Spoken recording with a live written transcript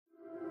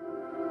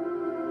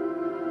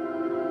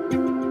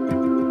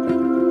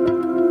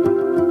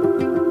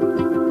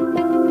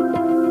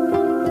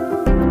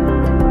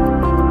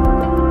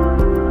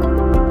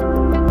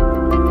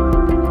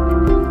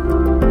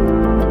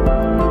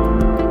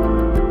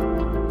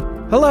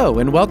Hello,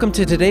 and welcome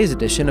to today's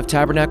edition of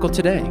Tabernacle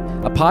Today,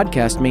 a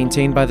podcast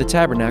maintained by the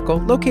Tabernacle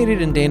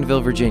located in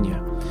Danville,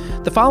 Virginia.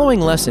 The following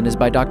lesson is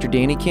by Dr.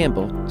 Danny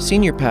Campbell,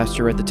 Senior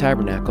Pastor at the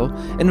Tabernacle,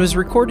 and was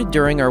recorded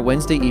during our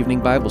Wednesday evening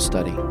Bible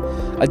study.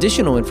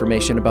 Additional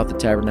information about the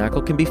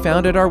Tabernacle can be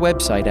found at our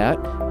website at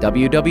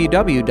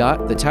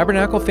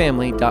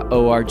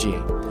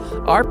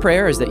www.thetabernaclefamily.org. Our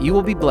prayer is that you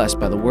will be blessed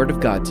by the Word of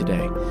God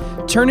today.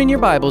 Turn in your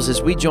Bibles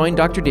as we join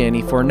Dr.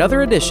 Danny for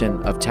another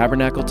edition of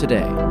Tabernacle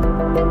Today.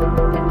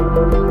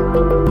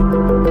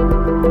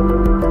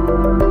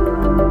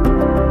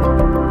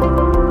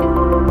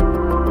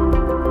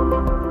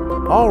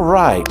 All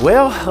right,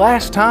 well,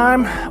 last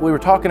time we were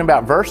talking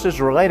about verses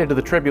related to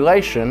the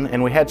tribulation,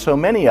 and we had so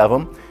many of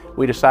them,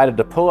 we decided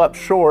to pull up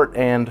short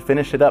and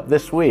finish it up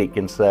this week.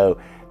 And so,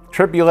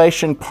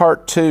 Tribulation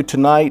Part 2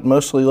 tonight,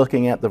 mostly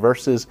looking at the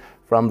verses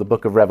from the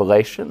book of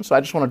Revelation. So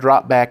I just want to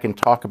drop back and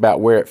talk about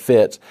where it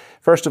fits.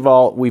 First of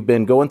all, we've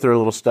been going through a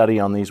little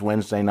study on these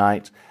Wednesday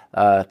nights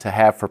to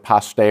have for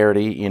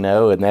posterity, and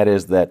that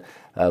is that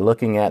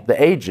looking at the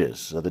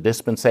ages, the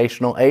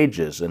dispensational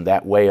ages, and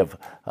that way of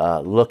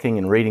looking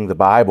and reading the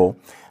Bible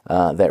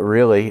that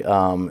really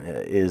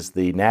is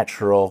the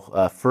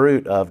natural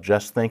fruit of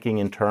just thinking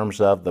in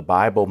terms of the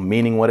Bible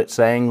meaning what it's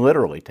saying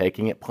literally,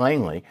 taking it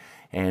plainly,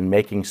 and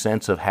making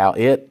sense of how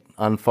it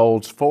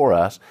unfolds for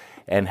us,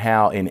 and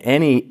how in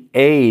any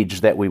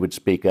age that we would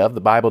speak of,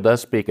 the Bible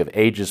does speak of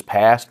ages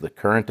past, the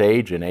current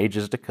age, and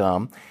ages to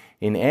come.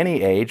 In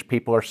any age,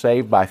 people are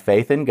saved by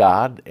faith in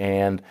God,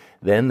 and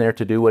then they're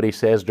to do what He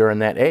says during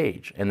that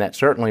age. And that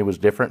certainly was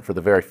different for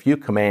the very few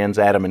commands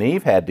Adam and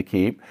Eve had to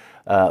keep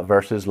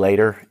versus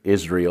later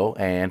Israel,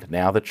 and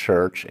now the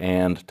church,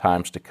 and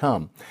times to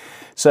come.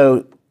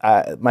 So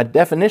my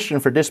definition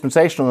for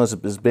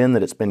dispensationalism has been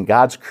that it's been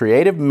God's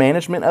creative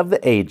management of the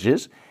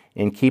ages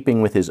in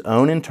keeping with His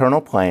own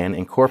internal plan,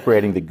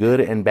 incorporating the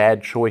good and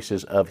bad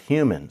choices of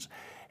humans.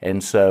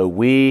 And so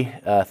we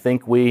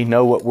think we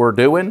know what we're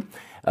doing.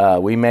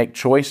 We make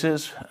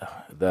choices.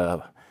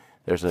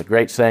 There's a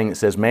great saying that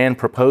says, "Man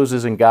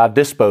proposes and God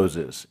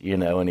disposes,"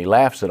 and He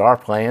laughs at our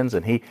plans,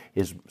 and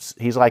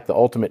He's like the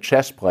ultimate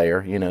chess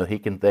player. He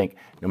can think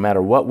no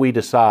matter what we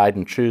decide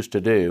and choose to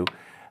do,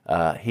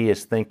 He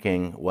is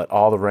thinking what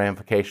all the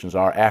ramifications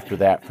are after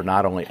that for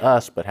not only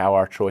us, but how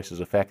our choices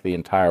affect the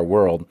entire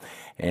world.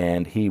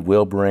 And He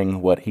will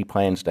bring what He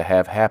plans to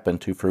have happen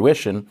to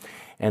fruition.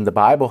 And the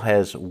Bible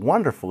has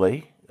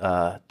wonderfully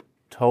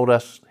told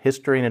us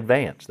history in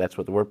advance. That's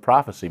what the word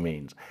prophecy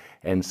means.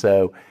 And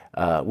so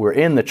we're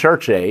in the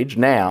church age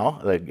now,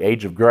 the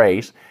age of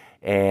grace.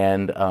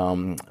 And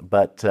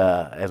but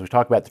as we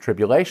talk about the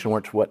tribulation,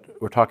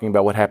 we're talking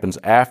about what happens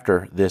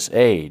after this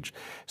age.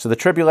 So the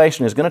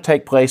tribulation is going to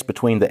take place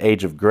between the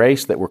age of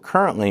grace that we're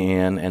currently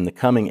in and the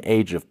coming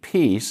age of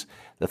peace,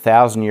 the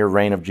 1,000-year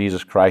reign of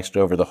Jesus Christ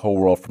over the whole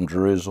world from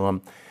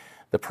Jerusalem.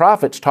 The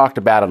prophets talked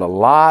about it a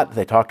lot.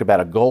 They talked about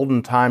a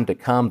golden time to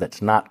come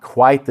that's not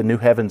quite the new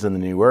heavens and the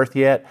new earth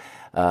yet,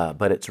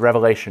 but it's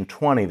Revelation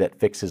 20 that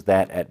fixes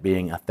that at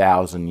being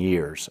 1,000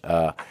 years,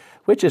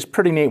 which is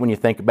pretty neat when you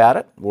think about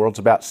it. The world's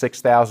about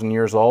 6,000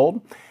 years old,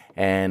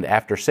 and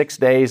after 6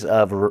 days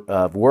of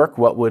work,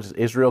 what was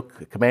Israel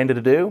commanded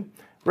to do?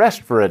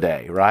 Rest for a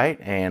day, right?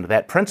 And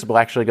that principle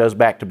actually goes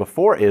back to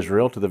before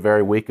Israel, to the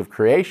very week of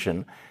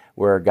creation,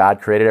 where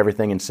God created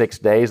everything in 6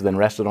 days, then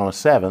rested on a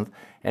seventh.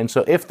 And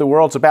so if the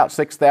world's about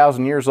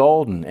 6,000 years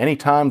old, and any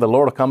time the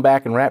Lord will come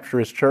back and rapture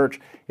His church,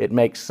 it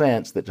makes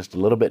sense that just a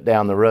little bit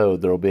down the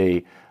road there will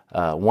be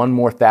one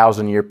more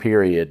 1,000-year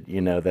period,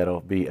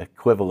 that'll be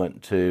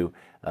equivalent to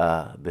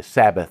the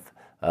Sabbath,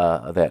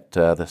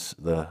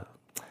 the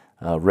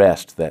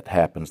rest that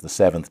happens the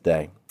seventh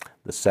day,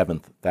 the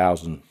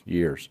 7,000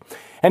 years.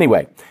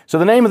 Anyway, so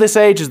the name of this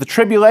age is the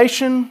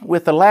tribulation,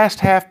 with the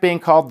last half being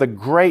called the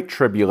Great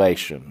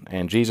Tribulation,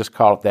 and Jesus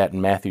called it that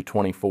in Matthew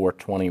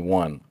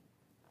 24:21.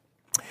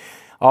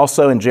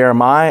 Also in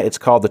Jeremiah, it's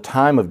called the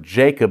time of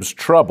Jacob's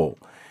trouble,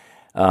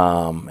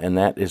 and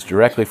that is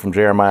directly from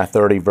Jeremiah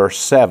 30, verse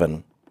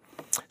 7.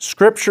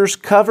 Scriptures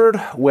covered,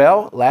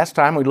 well, last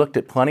time we looked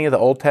at plenty of the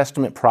Old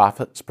Testament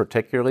prophets,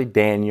 particularly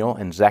Daniel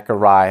and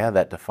Zechariah,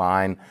 that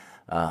define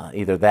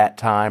either that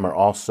time or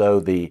also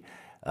the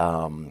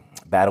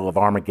Battle of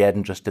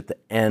Armageddon, just at the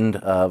end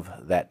of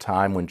that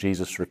time when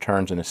Jesus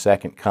returns in His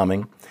second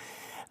coming.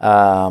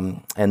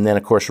 And then,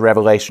 of course,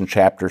 Revelation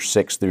chapters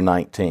 6 through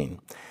 19.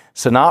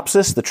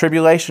 Synopsis: the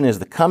tribulation is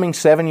the coming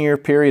 7-year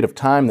period of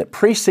time that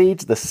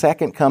precedes the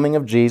second coming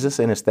of Jesus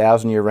and His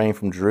 1,000-year reign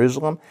from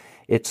Jerusalem.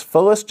 Its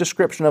fullest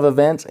description of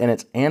events and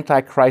its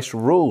Antichrist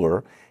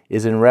ruler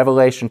is in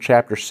Revelation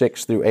chapter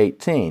 6 through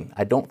 18.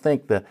 I don't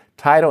think the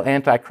title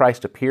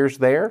Antichrist appears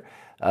there,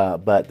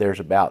 but there's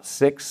about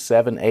 6,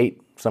 7,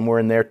 8, somewhere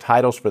in there,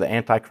 titles for the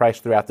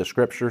Antichrist throughout the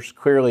Scriptures.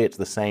 Clearly it's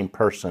the same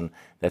person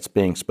that's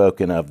being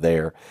spoken of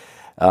there.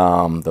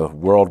 The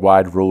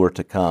worldwide ruler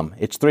to come.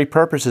 Its three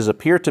purposes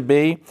appear to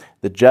be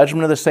the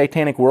judgment of the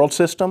satanic world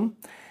system.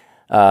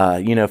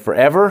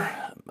 Forever,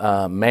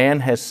 man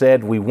has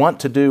said we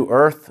want to do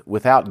earth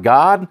without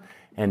God,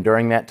 and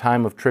during that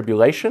time of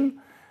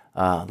tribulation,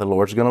 the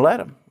Lord's going to let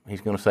him.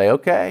 He's going to say,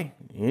 okay,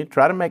 you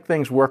try to make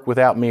things work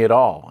without me at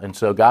all. And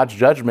so God's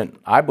judgment,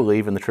 I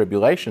believe, in the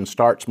tribulation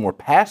starts more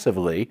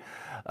passively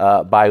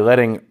by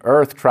letting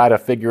Earth try to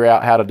figure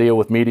out how to deal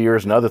with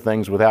meteors and other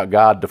things without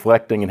God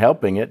deflecting and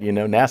helping it. You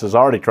know, NASA's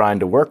already trying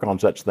to work on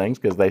such things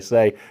because they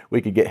say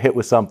we could get hit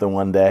with something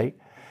one day.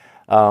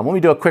 Let me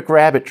do a quick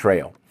rabbit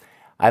trail.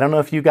 I don't know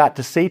if you got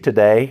to see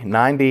today,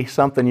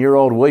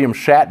 90-something-year-old William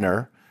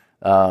Shatner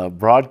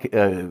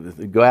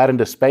go out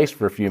into space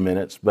for a few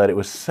minutes, but it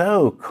was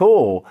so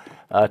cool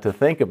to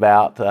think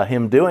about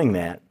him doing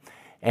that.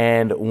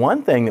 And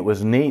one thing that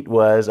was neat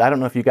was, I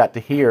don't know if you got to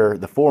hear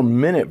the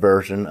 4-minute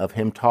version of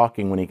him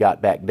talking when he got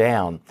back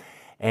down.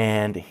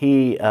 And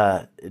he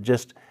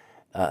just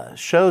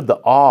showed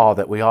the awe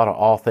that we ought to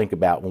all think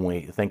about when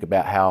we think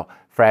about how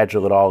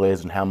fragile it all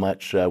is and how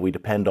much we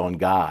depend on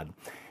God.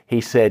 He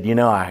said, you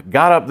know, I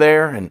got up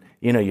there and,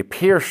 you know, you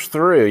pierce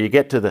through, you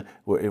get to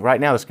right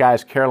now the sky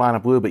is Carolina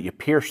blue, but you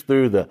pierce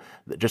through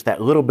just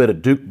that little bit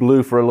of Duke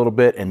blue for a little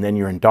bit, and then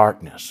you're in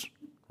darkness,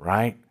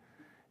 right?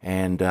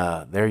 And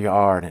there you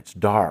are, and it's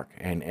dark.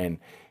 And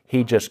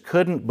he just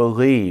couldn't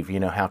believe, you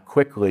know, how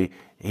quickly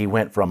he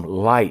went from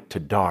light to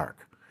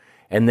dark.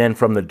 And then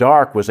from the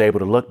dark was able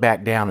to look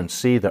back down and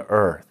see the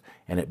earth,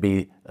 and it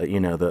be, you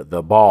know,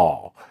 the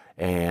ball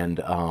and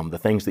the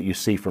things that you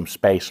see from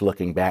space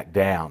looking back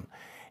down.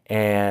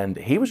 And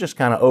he was just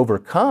kind of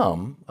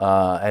overcome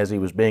as he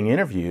was being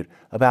interviewed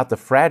about the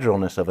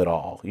fragileness of it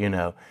all, you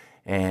know.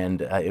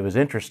 And it was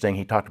interesting.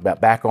 He talked about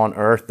back on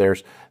Earth,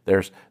 there's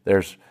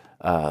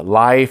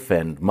life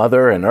and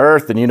mother and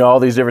earth and, you know, all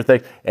these different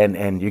things.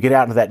 And you get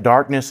out into that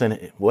darkness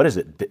and what is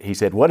it? He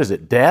said, what is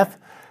it, death?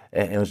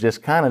 And it was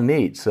just kind of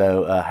neat.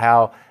 So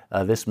how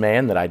this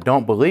man that I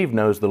don't believe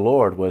knows the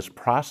Lord was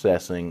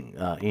processing,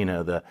 you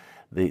know,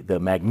 the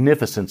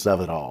magnificence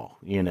of it all,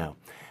 you know.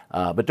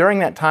 But during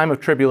that time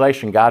of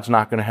tribulation, God's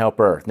not going to help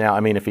earth. Now,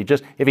 I mean, if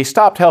he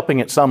stopped helping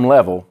at some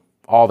level,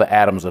 all the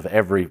atoms of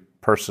every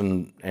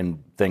person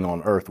and thing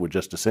on earth would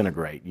just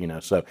disintegrate, you know.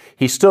 So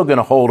he's still going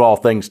to hold all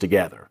things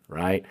together,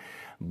 right?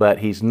 But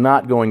he's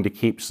not going to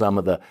keep some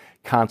of the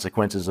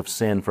consequences of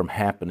sin from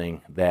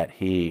happening that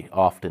he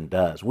often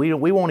does. We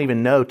won't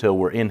even know till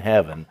we're in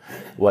heaven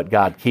what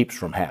God keeps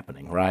from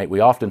happening, right?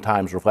 We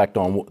oftentimes reflect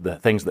on the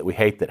things that we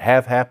hate that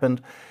have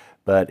happened.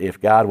 But if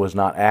God was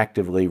not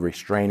actively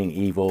restraining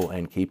evil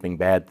and keeping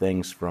bad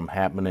things from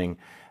happening,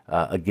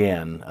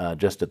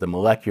 just at the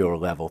molecular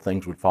level,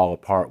 things would fall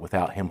apart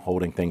without him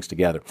holding things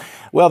together.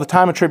 Well, the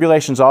time of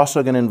tribulation is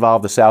also going to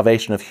involve the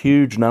salvation of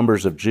huge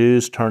numbers of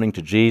Jews turning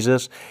to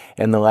Jesus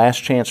and the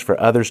last chance for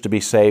others to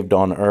be saved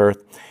on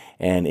earth.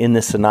 And in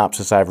this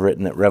synopsis I've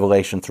written that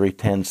Revelation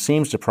 3:10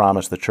 seems to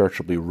promise the church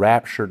will be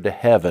raptured to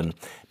heaven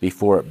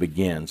before it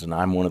begins. And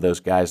I'm one of those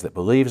guys that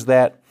believes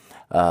that.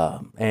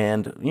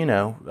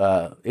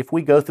 If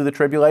we go through the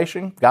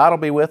tribulation, God will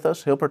be with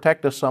us. He'll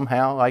protect us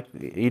somehow, like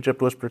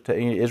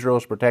Israel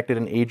was protected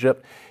in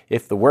Egypt.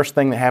 If the worst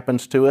thing that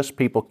happens to us,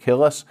 people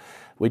kill us,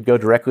 we'd go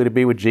directly to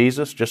be with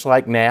Jesus, just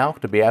like now,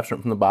 to be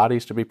absent from the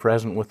bodies, to be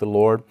present with the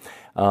Lord.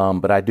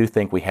 But I do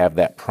think we have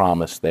that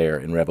promise there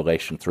in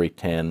Revelation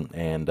 3:10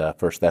 and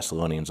 1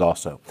 Thessalonians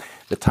also.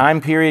 The time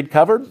period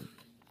covered,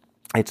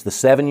 it's the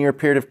 7-year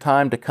period of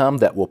time to come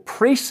that will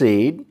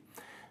precede,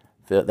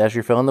 as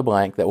you fill in the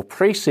blank, that will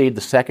precede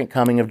the second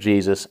coming of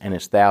Jesus and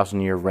his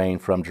 1,000-year reign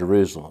from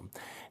Jerusalem.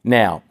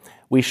 Now,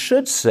 we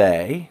should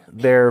say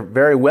there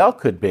very well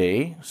could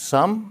be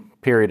some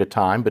period of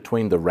time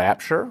between the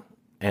rapture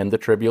and the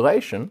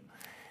tribulation,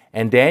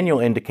 and Daniel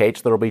indicates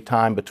there will be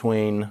time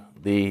between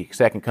the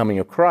second coming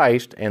of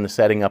Christ and the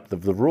setting up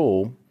of the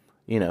rule,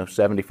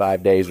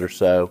 75 days or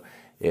so.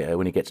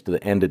 When he gets to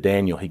the end of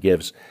Daniel, he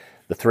gives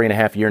the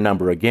 3.5-year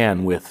number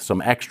again with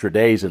some extra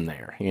days in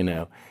there,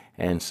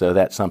 And so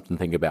that's something to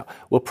think about.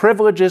 Well,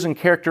 privileges and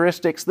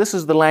characteristics, this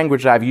is the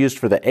language I've used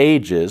for the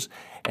ages,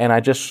 and I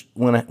just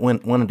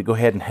wanted to go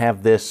ahead and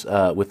have this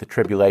with the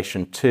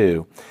tribulation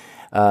too.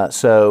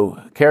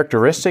 So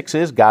characteristics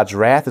is God's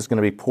wrath is going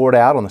to be poured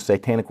out on the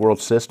satanic world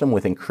system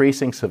with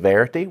increasing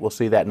severity. We'll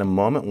see that in a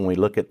moment when we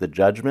look at the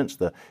judgments,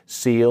 the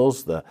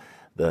seals, the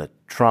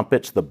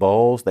trumpets, the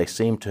bowls. They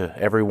seem to,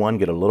 everyone,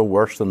 get a little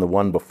worse than the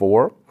one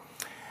before.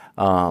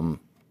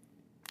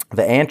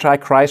 The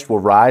Antichrist will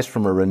rise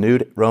from a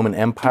renewed Roman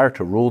Empire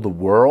to rule the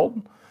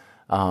world.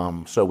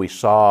 So we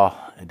saw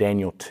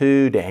Daniel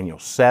 2, Daniel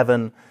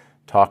 7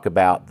 talk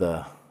about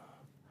the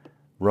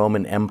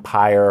Roman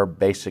Empire,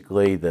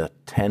 basically the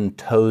 10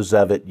 toes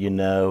of it,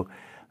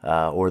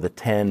 or the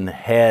 10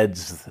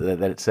 heads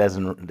that it says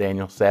in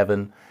Daniel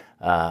 7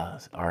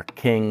 are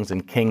kings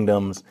and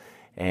kingdoms,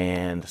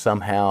 and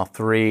somehow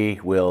 3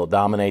 will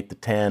dominate the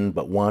 10,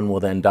 but 1 will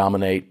then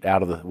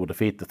will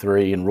defeat the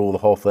 3 and rule the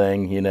whole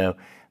thing,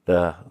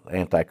 the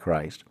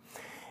Antichrist.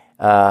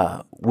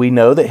 We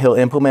know that he'll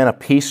implement a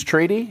peace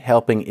treaty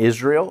helping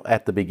Israel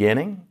at the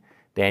beginning.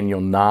 Daniel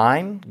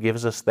 9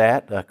 gives us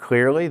that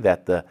clearly,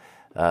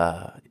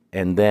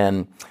 and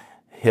then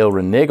he'll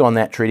renege on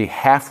that treaty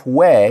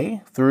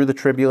halfway through the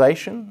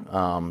tribulation.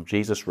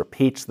 Jesus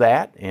repeats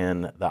that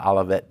in the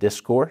Olivet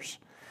Discourse.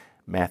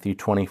 Matthew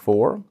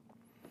 24.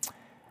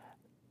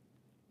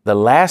 The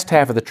last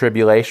half of the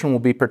tribulation will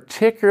be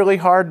particularly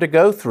hard to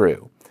go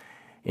through.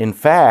 In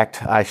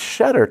fact, I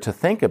shudder to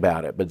think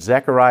about it, but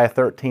Zechariah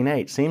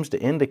 13:8 seems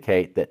to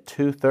indicate that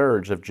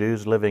 2/3 of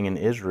Jews living in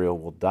Israel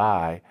will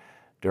die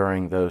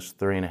during those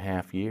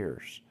 3.5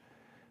 years,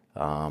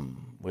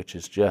 which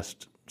is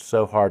just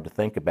so hard to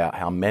think about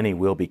how many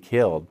will be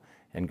killed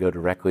and go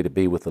directly to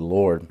be with the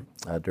Lord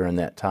during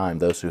that time.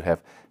 Those who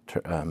have,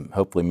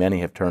 hopefully many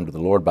have turned to the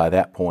Lord by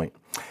that point.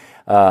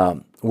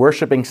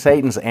 Worshipping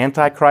Satan's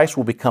Antichrist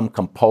will become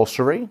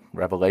compulsory.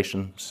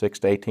 Revelation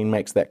 6-18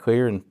 makes that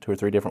clear in 2 or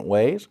 3 different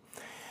ways.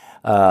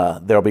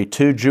 There will be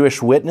 2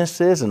 Jewish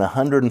witnesses and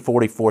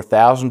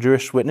 144,000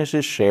 Jewish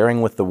witnesses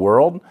sharing with the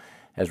world,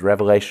 as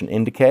Revelation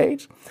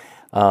indicates.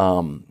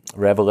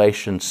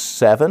 Revelation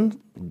 7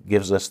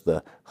 gives us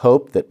the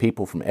hope that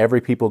people from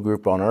every people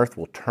group on earth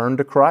will turn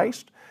to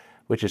Christ,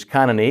 which is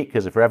kind of neat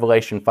because if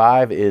Revelation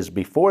 5 is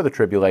before the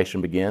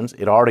tribulation begins,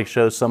 it already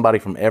shows somebody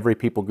from every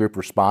people group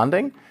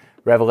responding.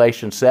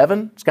 Revelation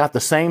 7, it's got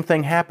the same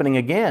thing happening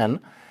again,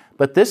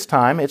 but this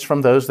time it's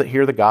from those that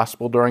hear the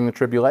gospel during the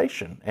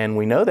tribulation. And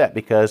we know that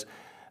because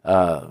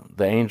the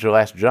angel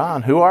asked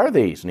John, "Who are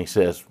these?" And he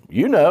says,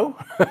 "You know."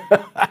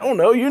 "I don't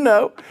know, you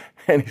know."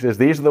 And he says,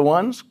 "These are the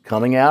ones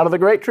coming out of the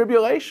great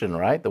tribulation,"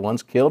 right? The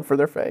ones killed for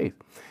their faith.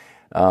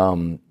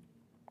 And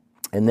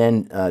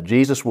then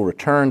Jesus will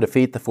return,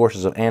 defeat the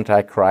forces of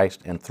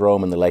Antichrist, and throw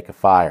them in the lake of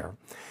fire.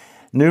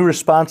 New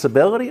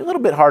responsibility, a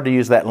little bit hard to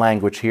use that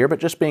language here, but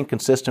just being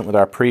consistent with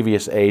our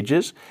previous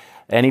ages.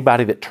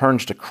 Anybody that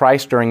turns to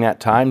Christ during that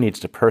time needs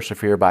to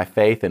persevere by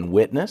faith and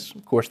witness.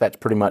 Of course, that's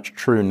pretty much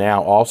true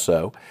now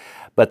also.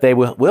 But they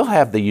will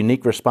have the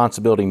unique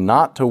responsibility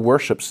not to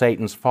worship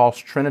Satan's false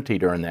trinity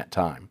during that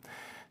time.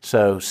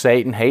 So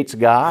Satan hates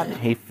God.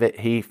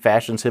 He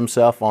fashions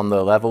himself on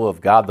the level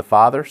of God the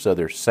Father. So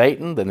there's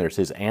Satan, then there's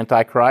his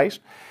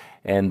Antichrist,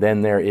 and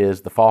then there is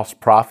the false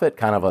prophet,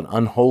 kind of an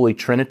unholy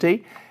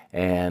trinity.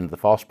 And the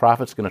false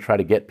prophet's going to try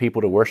to get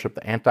people to worship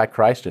the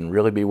Antichrist and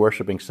really be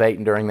worshiping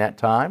Satan during that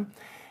time.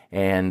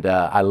 And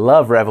I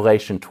love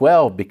Revelation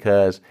 12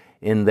 because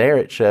in there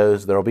it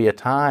shows there will be a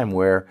time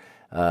where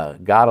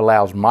God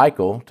allows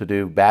Michael to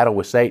do battle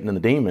with Satan and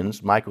the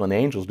demons. Michael and the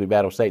angels do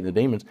battle with Satan and the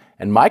demons,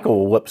 and Michael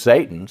will whip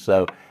Satan.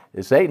 So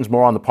Satan's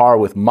more on the par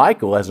with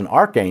Michael as an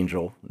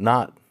archangel,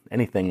 not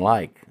anything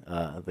like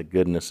the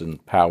goodness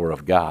and power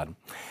of God.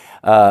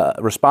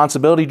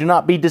 Responsibility, do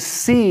not be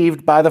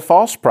deceived by the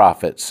false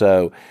prophet.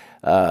 So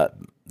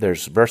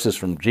there's verses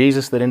from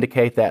Jesus that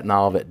indicate that in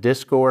Olivet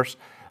Discourse.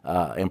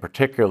 And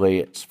particularly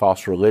it's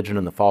false religion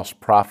and the false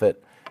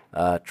prophet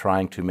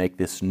trying to make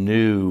this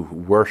new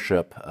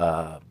worship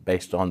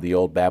based on the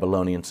old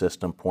Babylonian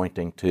system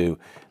pointing to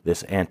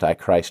this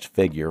Antichrist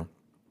figure.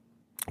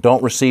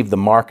 Don't receive the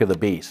mark of the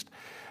beast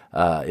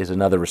is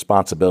another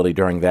responsibility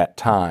during that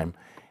time.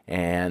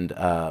 And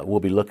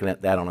we'll be looking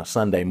at that on a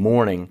Sunday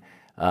morning.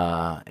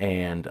 It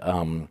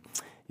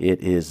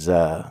is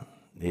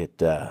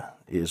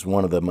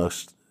one of the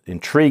most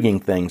intriguing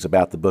things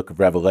about the book of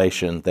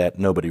Revelation that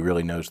nobody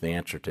really knows the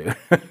answer to.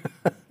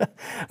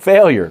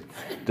 Failure.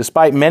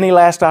 Despite many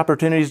last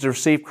opportunities to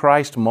receive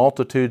Christ,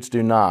 multitudes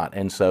do not.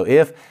 And so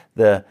I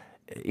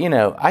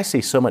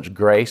see so much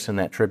grace in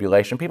that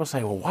tribulation. People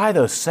say, well, why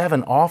those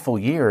 7 awful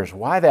years?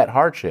 Why that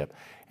hardship?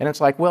 And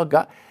it's like, well,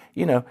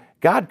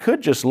 God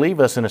could just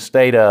leave us in a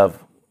state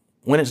of,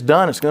 when it's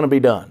done, it's going to be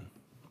done,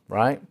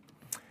 right?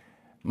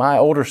 My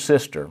older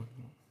sister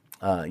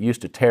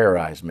used to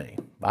terrorize me.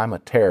 I'm a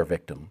terror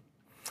victim.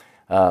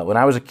 When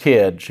I was a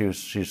kid,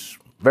 she's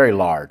very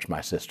large,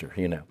 my sister,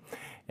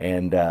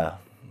 and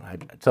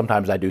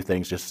sometimes I do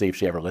things just to see if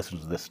she ever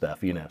listens to this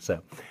stuff,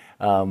 So,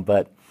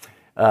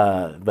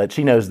 but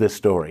she knows this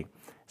story.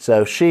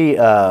 So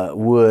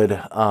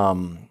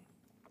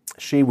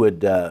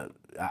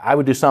I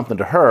would do something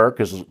to her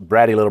because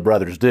bratty little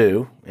brothers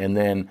do, and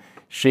then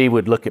she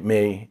would look at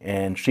me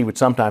and she would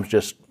sometimes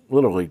just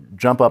literally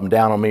jump up and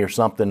down on me or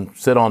something,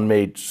 sit on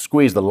me,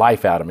 squeeze the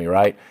life out of me,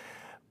 right?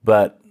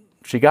 But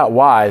she got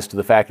wise to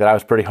the fact that I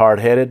was pretty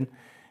hard-headed,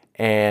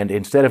 and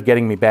instead of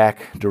getting me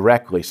back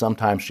directly,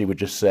 sometimes she would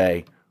just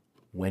say,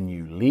 "When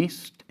you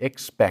least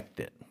expect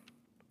it."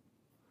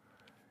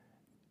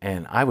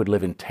 And I would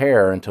live in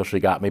terror until she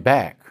got me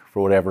back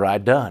for whatever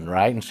I'd done,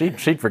 right? And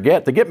she'd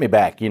forget to get me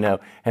back,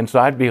 And so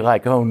I'd be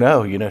like, oh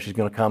no, she's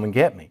going to come and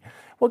get me.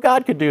 Well,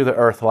 God could do the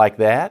earth like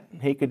that.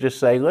 He could just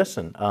say,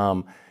 listen,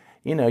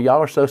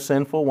 y'all are so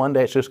sinful, one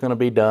day it's just going to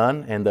be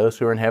done, and those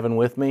who are in heaven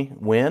with me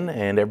win,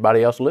 and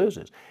everybody else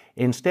loses.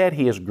 Instead,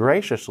 He has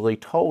graciously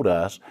told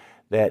us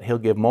that He'll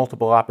give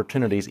multiple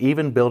opportunities,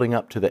 even building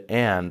up to the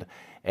end,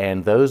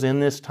 and those in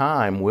this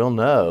time will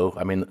know.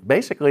 I mean,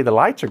 basically the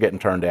lights are getting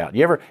turned out.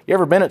 You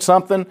ever been at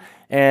something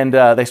and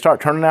they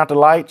start turning out the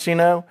lights,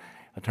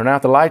 Turn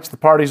out the lights, the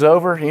party's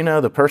over,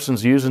 the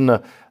person's using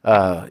they're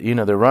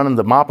running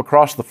the mop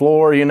across the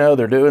floor,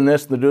 they're doing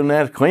this, they're doing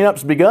that.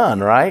 Cleanup's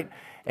begun, right?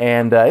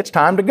 and it's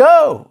time to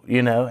go,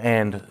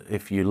 And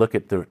if you look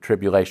at the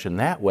tribulation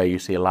that way, you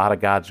see a lot of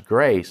God's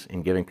grace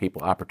in giving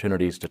people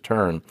opportunities to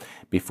turn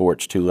before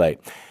it's too late.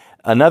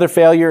 Another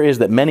failure is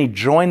that many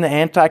join the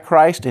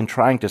Antichrist in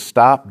trying to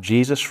stop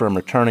Jesus from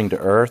returning to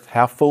earth.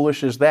 How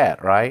foolish is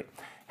that, right?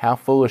 How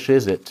foolish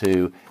is it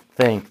to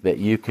think that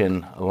you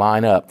can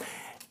line up?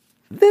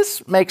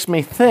 This makes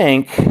me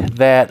think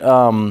that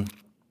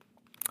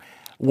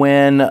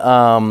when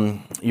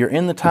you're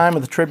in the time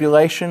of the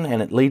tribulation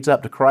and it leads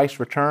up to Christ's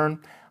return,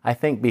 I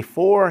think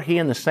before He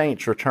and the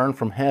saints return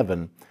from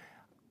heaven,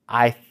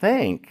 I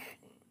think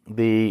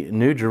the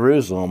New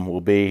Jerusalem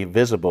will be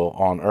visible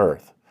on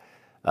earth.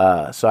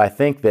 So I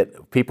think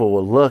that people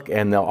will look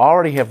and they'll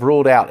already have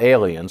ruled out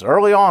aliens.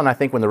 Early on, I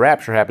think when the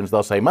rapture happens,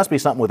 they'll say, must be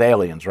something with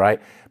aliens, right?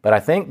 But I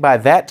think by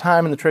that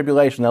time in the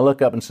tribulation, they'll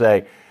look up and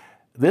say,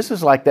 this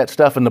is like that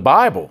stuff in the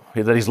Bible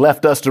that He's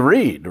left us to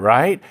read,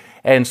 right?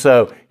 And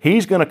so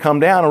He's going to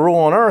come down and rule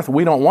on earth.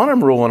 We don't want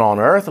Him ruling on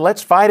earth.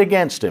 Let's fight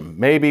against Him.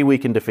 Maybe we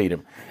can defeat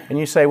Him. And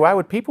you say, why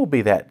would people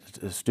be that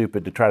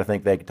stupid to try to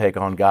think they could take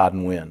on God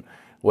and win?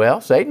 Well,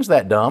 Satan's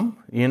that dumb,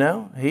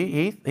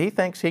 He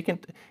thinks he can.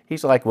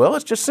 He's like, well,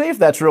 let's just see if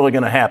that's really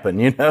going to happen,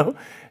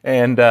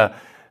 And there's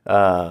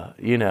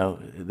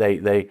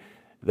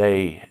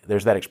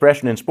that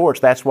expression in sports.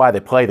 That's why they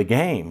play the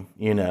game,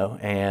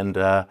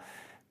 And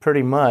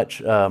pretty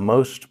much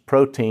most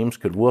pro teams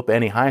could whoop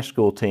any high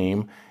school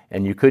team,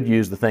 and you could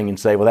use the thing and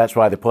say, well, that's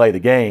why they play the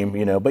game,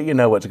 But you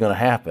know what's going to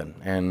happen,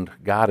 and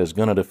God is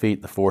going to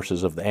defeat the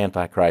forces of the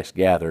Antichrist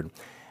gathered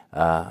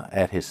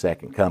at His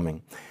second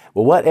coming.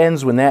 Well, what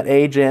ends when that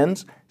age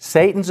ends?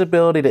 Satan's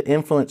ability to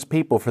influence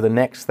people for the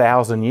next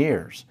 1,000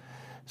 years.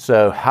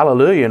 So,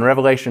 hallelujah, in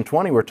Revelation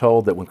 20, we're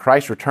told that when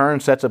Christ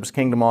returns, sets up His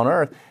kingdom on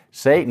earth,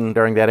 Satan,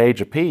 during that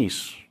age of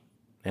peace,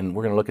 and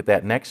we're going to look at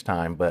that next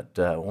time, but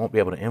won't be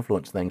able to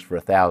influence things for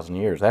 1,000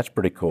 years. That's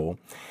pretty cool.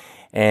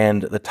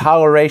 And the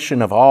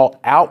toleration of all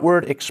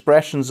outward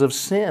expressions of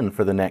sin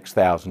for the next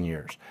 1,000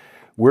 years.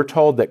 We're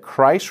told that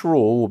Christ's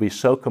rule will be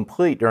so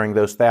complete during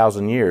those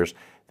 1,000 years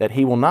that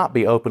He will not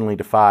be openly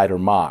defied or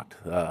mocked.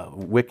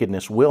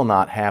 Wickedness will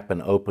not happen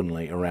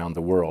openly around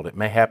the world. It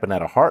may happen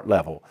at a heart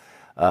level,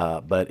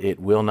 but it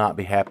will not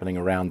be happening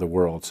around the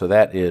world. So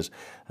that is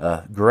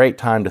a great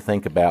time to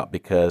think about,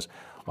 because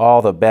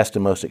all the best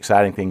and most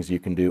exciting things you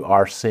can do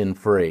are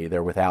sin-free.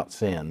 They're without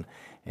sin,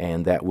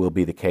 and that will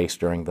be the case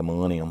during the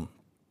millennium.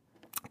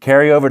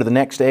 Carry over to the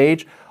next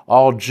age.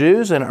 All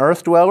Jews and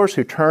earth dwellers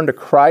who turn to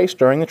Christ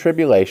during the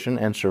tribulation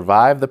and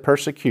survive the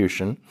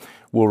persecution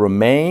will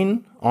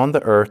remain on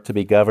the earth to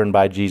be governed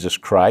by Jesus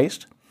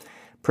Christ.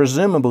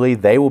 Presumably,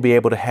 they will be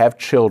able to have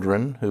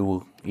children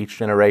who each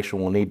generation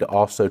will need to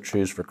also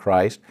choose for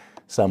Christ.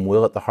 Some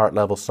will at the heart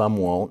level, some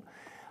won't.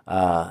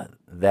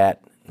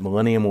 That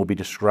millennium will be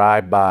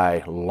described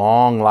by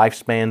long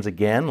lifespans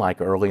again,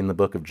 like early in the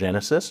book of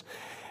Genesis.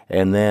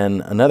 And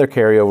then another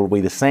carryover will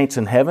be the saints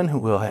in heaven who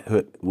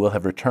will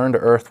have returned to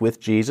earth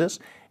with Jesus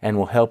and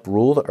will help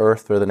rule the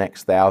earth for the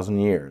next 1,000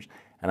 years.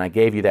 And I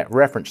gave you that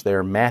reference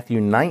there, Matthew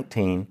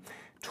 19,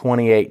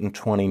 28 and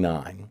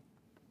 29.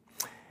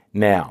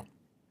 Now,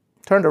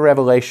 turn to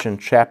Revelation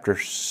chapter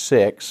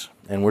 6,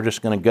 and we're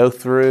just going to go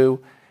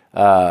through.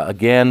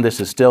 Again,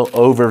 this is still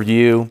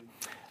overview,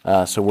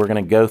 so we're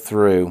going to go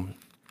through.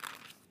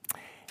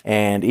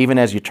 And even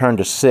as you turn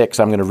to 6,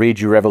 I'm going to read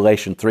you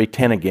Revelation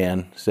 3:10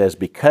 again. It says,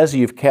 because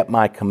you've kept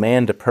my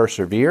command to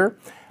persevere,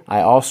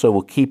 I also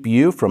will keep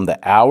you from the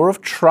hour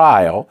of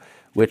trial,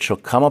 which shall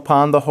come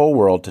upon the whole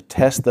world to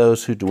test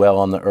those who dwell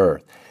on the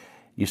earth.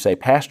 You say,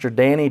 Pastor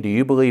Danny, do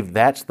you believe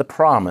that's the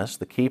promise,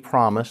 the key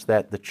promise,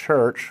 that the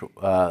church,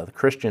 the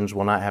Christians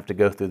will not have to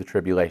go through the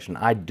tribulation?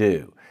 I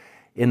do.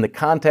 In the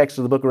context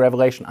of the book of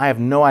Revelation, I have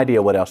no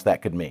idea what else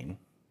that could mean.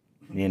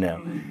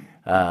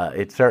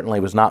 It certainly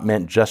was not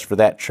meant just for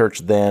that church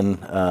then,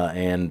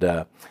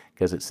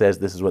 because it says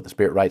this is what the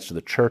Spirit writes to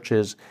the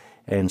churches.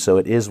 And so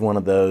it is one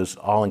of those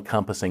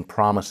all-encompassing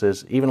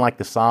promises. Even like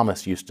the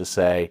psalmist used to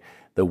say,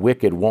 the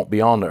wicked won't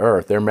be on the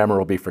earth, their memory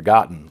will be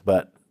forgotten,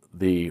 but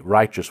the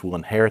righteous will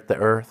inherit the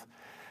earth.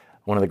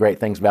 One of the great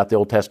things about the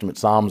Old Testament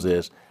Psalms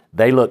is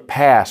they look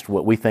past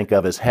what we think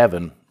of as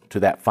heaven to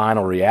that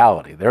final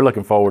reality. They're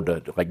looking forward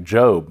to, like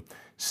Job,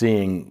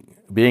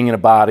 being in a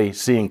body,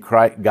 seeing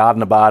Christ, God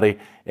in a body,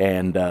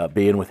 and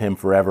being with Him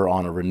forever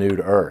on a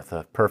renewed earth,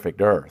 a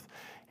perfect earth.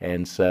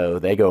 And so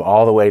they go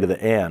all the way to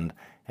the end,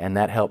 and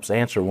that helps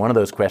answer one of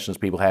those questions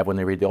people have when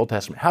they read the Old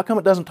Testament. How come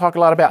it doesn't talk a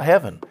lot about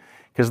heaven?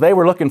 Because they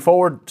were looking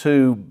forward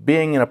to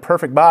being in a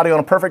perfect body on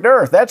a perfect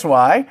earth. That's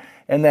why.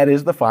 And that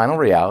is the final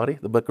reality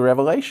the book of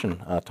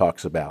Revelation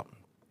talks about.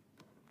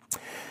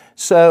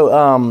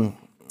 So,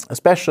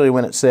 especially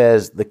when it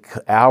says the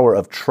hour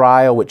of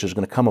trial, which is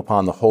going to come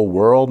upon the whole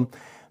world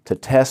to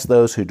test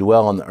those who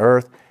dwell on the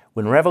earth.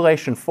 When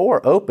Revelation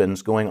 4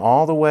 opens, going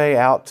all the way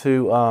out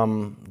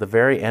to the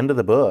very end of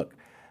the book,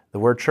 the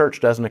word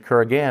church doesn't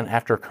occur again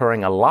after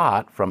occurring a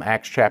lot from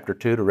Acts chapter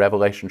 2 to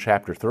Revelation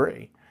chapter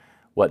 3.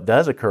 what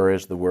does occur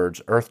is the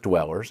words earth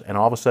dwellers, and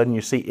all of a sudden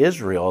you see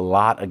Israel a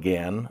lot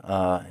again,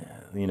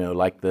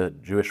 like the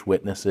Jewish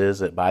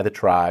witnesses by the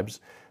tribes,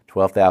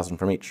 12,000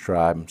 from each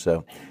tribe,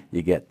 so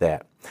you get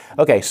that.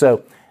 Okay,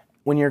 so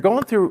when you're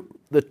going through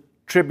the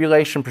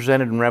tribulation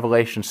presented in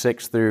Revelation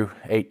 6 through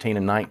 18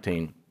 and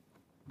 19,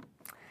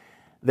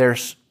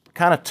 there's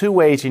kind of two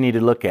ways you need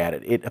to look at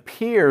it. It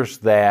appears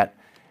that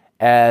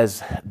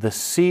as the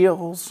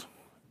seals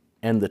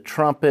and the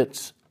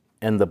trumpets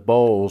and the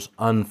bowls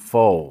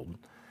unfold,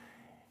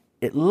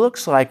 it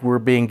looks like we're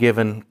being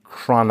given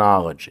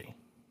chronology.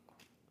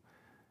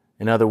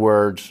 In other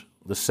words,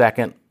 the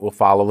second will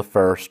follow the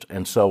first,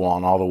 and so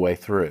on all the way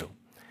through.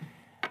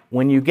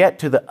 When you get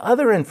to the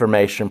other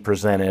information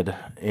presented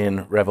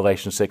in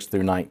Revelation 6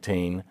 through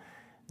 19,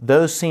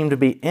 those seem to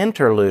be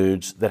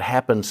interludes that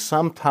happen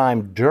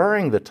sometime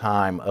during the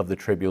time of the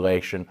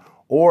tribulation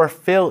or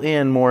fill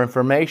in more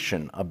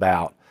information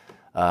about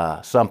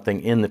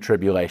something in the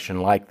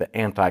tribulation, like the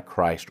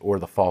Antichrist or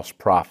the false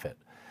prophet.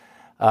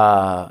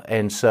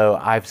 And so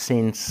I've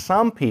seen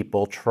some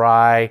people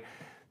try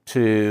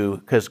to,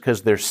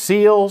 because there's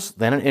seals,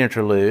 then an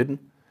interlude,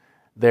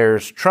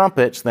 there's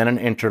trumpets, then an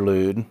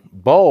interlude,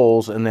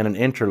 bowls, and then an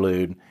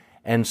interlude,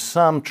 and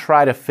some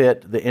try to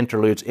fit the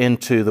interludes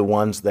into the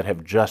ones that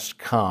have just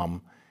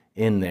come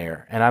in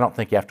there. And I don't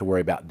think you have to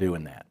worry about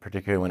doing that,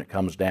 particularly when it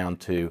comes down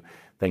to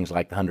things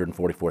like the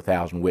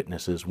 144,000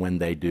 witnesses, when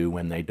they do,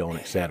 when they don't,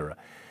 etc.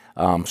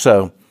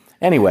 So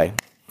anyway,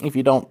 if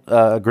you don't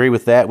agree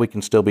with that, we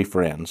can still be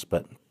friends.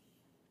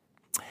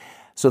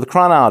 So the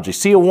chronology.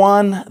 Seal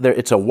 1,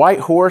 it's a white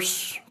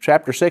horse,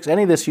 chapter 6.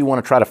 Any of this you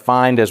want to try to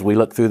find as we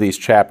look through these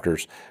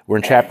chapters. We're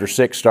in chapter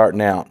 6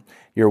 starting out.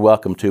 You're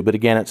welcome to, but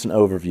again, it's an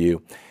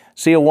overview.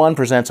 Seal 1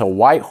 presents a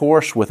white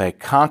horse with a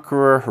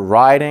conqueror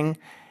riding,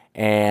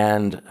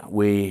 and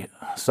we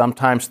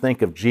sometimes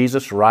think of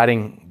Jesus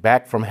riding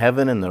back from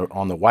heaven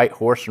on the white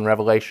horse in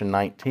Revelation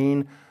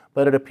 19,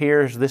 but it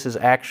appears this is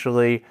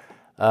actually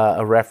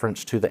a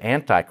reference to the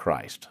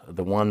Antichrist,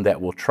 the one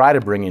that will try to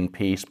bring in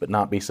peace but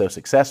not be so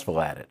successful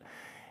at it.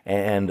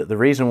 And the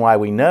reason why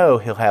we know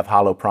he'll have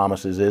hollow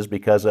promises is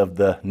because of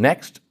the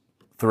next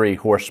three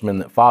horsemen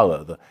that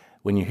follow.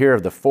 When you hear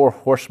of the four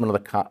horsemen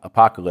of the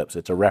apocalypse,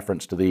 it's a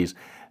reference to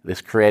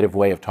this creative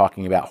way of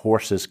talking about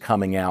horses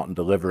coming out and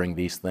delivering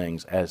these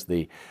things as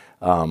the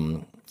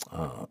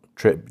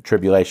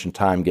tribulation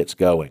time gets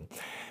going.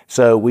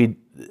 So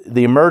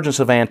the emergence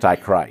of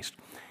Antichrist.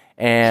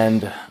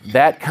 And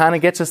that kind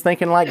of gets us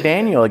thinking like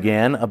Daniel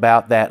again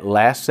about that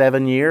last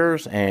 7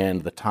 years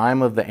and the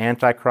time of the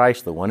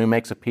Antichrist, the one who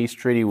makes a peace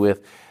treaty with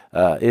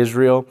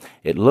Israel.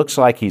 It looks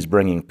like he's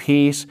bringing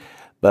peace,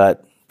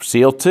 but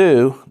Seal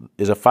 2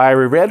 is a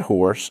fiery red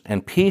horse,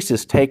 and peace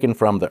is taken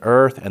from the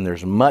earth, and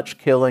there's much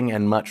killing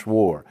and much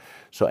war.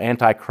 So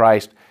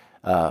Antichrist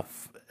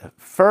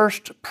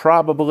first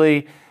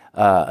probably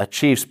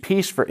achieves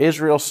peace for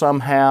Israel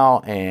somehow,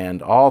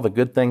 and all the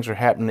good things are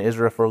happening to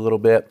Israel for a little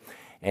bit.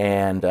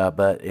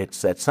 But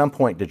it's at some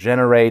point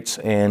degenerates,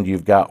 and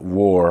you've got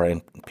war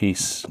and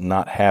peace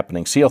not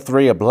happening. Seal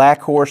 3, a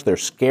black horse.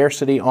 There's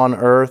scarcity on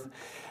earth.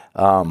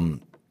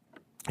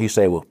 You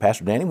say, well,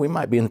 Pastor Danny, we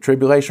might be in the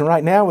tribulation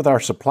right now with our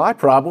supply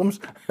problems.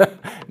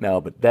 No,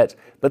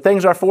 but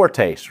things are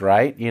foretaste,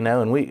 right?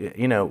 And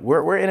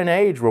we're in an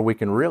age where we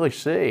can really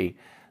see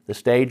the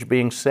stage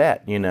being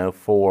set,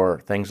 for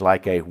things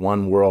like a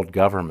one world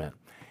government,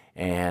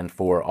 and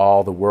for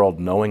all the world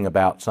knowing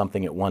about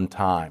something at one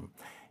time,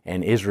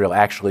 and Israel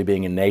actually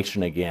being a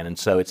nation again. And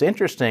so it's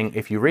interesting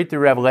if you read through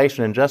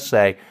Revelation and just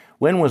say,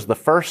 when was the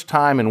first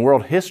time in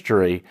world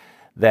history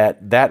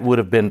that would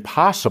have been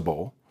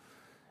possible?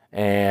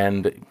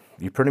 And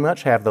you pretty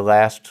much have the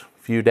last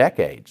few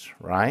decades,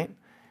 right?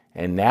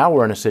 And now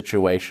we're in a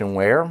situation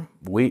where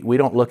we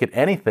don't look at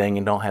anything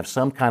and don't have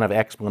some kind of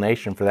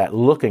explanation for that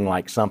looking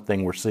like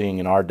something we're seeing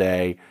in our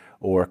day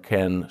or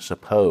can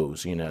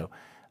suppose,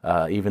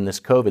 Even this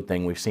COVID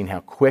thing, we've seen how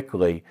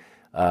quickly,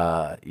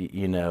 that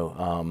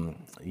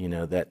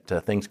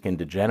things can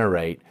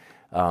degenerate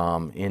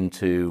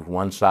into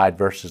one side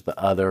versus the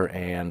other,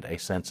 and a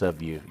sense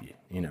of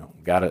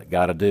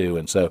gotta do.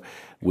 And so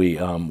we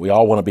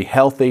all want to be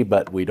healthy,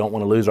 but we don't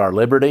want to lose our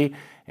liberty.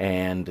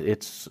 And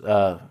it's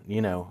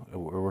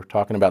we're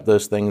talking about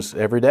those things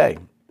every day.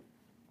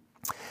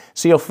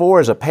 Seal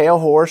 4 is a pale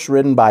horse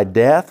ridden by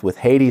death with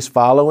Hades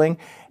following.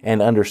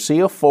 And under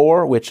Seal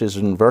 4, which is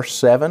in verse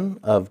 7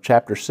 of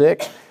chapter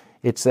 6,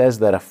 it says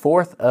that a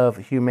fourth of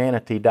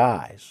humanity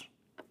dies.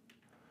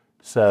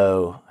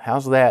 So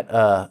how's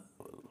that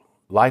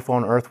life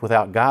on earth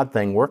without God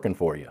thing working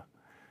for you?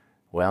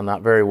 Well,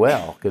 not very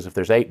well, because if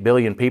there's 8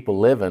 billion people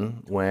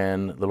living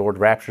when the Lord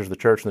raptures the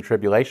church and the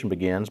tribulation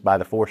begins, by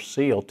the fourth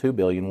seal, 2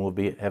 billion will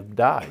have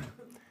died.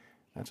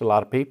 That's a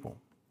lot of people.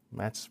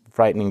 That's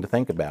frightening to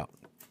think about.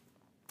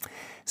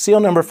 Seal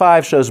number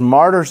 5 shows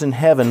martyrs in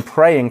heaven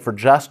praying for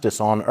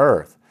justice on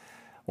earth.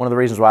 One of the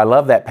reasons why I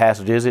love that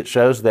passage is it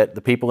shows that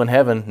the people in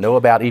heaven know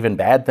about even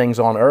bad things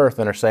on earth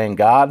and are saying,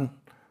 God,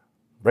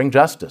 bring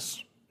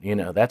justice.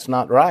 That's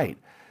not right.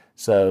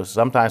 So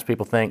sometimes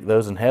people think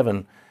those in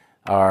heaven,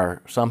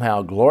 are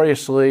somehow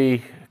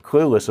gloriously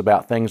clueless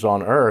about things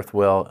on earth,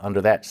 well,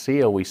 under that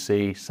seal we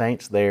see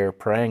saints there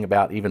praying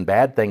about even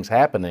bad things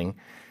happening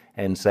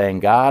and saying,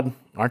 God,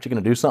 aren't you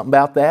going to do something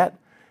about that?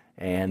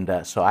 And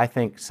so I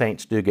think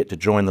saints do get to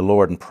join the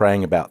Lord in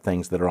praying about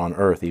things that are on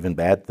earth, even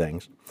bad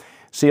things.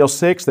 Seal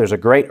 6, there's a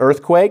great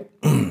earthquake.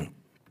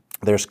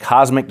 There's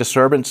cosmic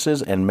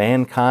disturbances, and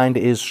mankind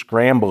is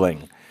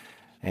scrambling.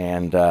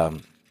 And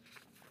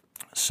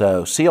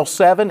so Seal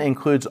 7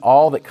 includes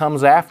all that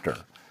comes after.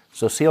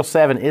 So Seal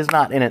 7 is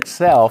not in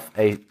itself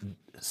a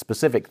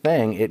specific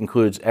thing. It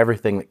includes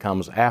everything that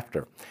comes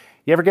after.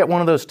 You ever get one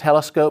of those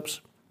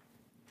telescopes?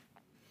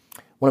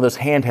 One of those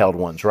handheld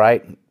ones,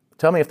 right?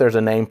 Tell me if there's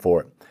a name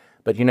for it.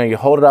 But you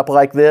hold it up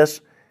like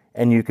this,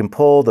 and you can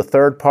pull the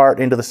third part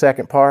into the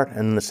second part,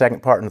 and the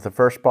second part into the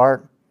first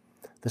part.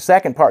 The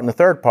second part and the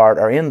third part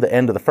are in the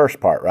end of the first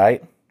part,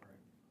 right?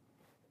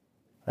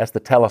 That's the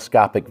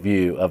telescopic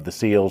view of the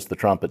seals, the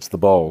trumpets, the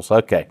bowls.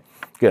 Okay,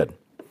 good.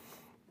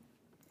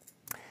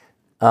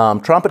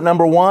 Trumpet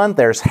number 1,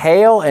 there's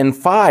hail and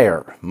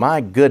fire. My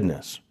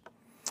goodness.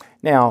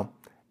 Now,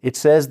 it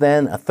says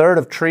then, a third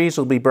of trees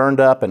will be burned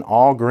up and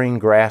all green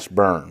grass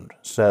burned.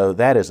 So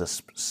that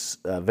is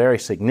a very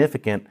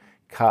significant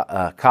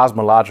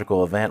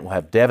cosmological event, will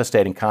have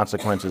devastating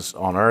consequences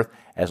on earth,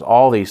 as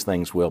all these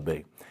things will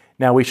be.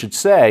 Now we should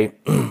say,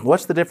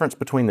 what's the difference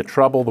between the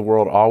trouble the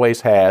world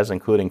always has,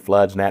 including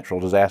floods, natural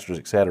disasters,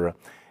 etc.,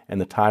 and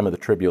the time of the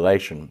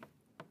tribulation?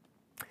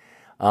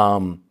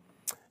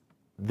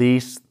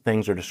 These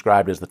things are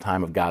described as the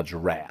time of God's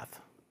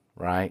wrath,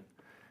 right?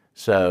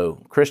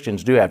 So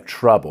Christians do have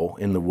trouble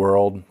in the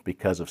world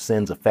because of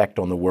sin's effect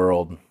on the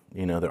world.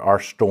 There are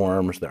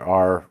storms, there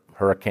are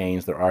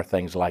hurricanes, there are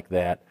things like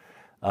that,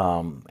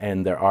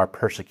 and there are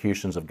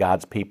persecutions of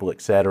God's people,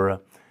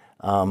 etc.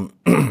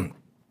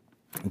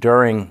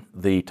 During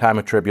the time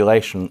of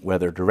tribulation,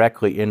 whether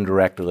directly,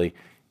 indirectly,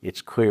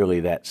 it's clearly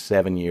that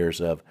 7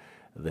 years of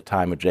the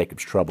time of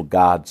Jacob's trouble,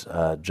 God's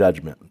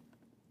judgment.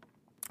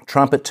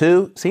 Trumpet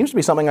 2 seems to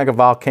be something like a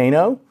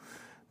volcano.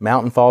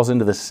 Mountain falls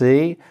into the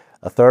sea.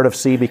 A third of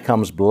sea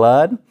becomes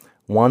blood.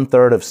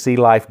 1/3 of sea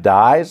life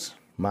dies.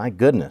 My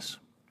goodness.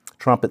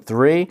 Trumpet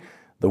 3,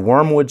 the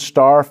wormwood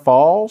star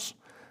falls.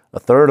 A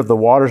third of the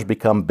waters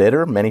become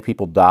bitter. Many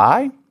people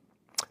die.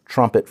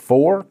 Trumpet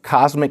 4,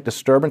 cosmic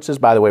disturbances.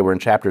 By the way, we're in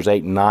chapters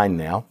 8 and 9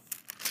 now,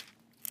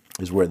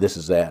 is where this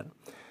is at.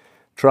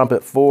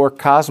 Trumpet 4,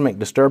 cosmic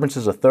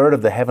disturbances. A third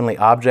of the heavenly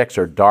objects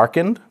are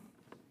darkened.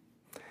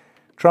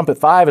 Trumpet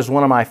 5 is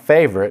one of my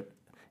favorite.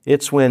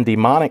 It's when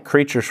demonic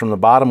creatures from the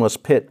bottomless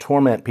pit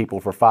torment people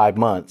for 5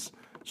 months,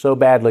 so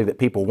badly that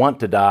people want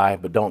to die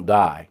but don't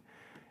die.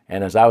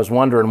 And as I was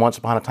wondering once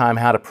upon a time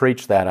how to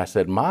preach that, I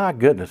said, my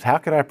goodness, how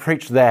can I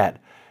preach that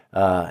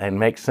and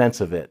make sense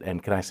of it?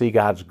 And can I see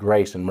God's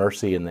grace and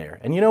mercy in there?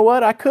 And you know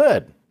what? I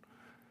could.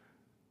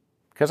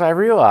 Because I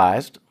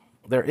realized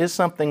there is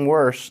something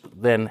worse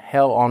than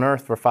hell on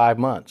earth for 5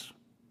 months.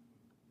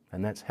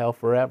 And that's hell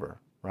forever,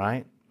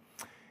 right?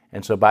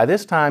 And so by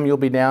this time, you'll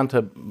be down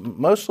to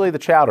mostly the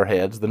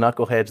chowderheads, the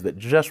knuckleheads that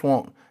just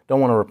don't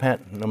want to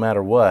repent no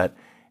matter what.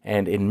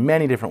 And in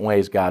many different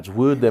ways, God's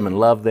wooed them and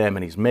loved them,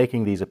 and He's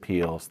making these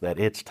appeals that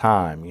it's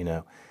time,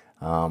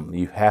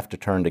 you have to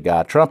turn to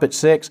God. Trumpet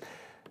 6,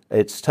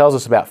 it tells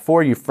us about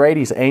 4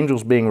 Euphrates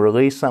angels being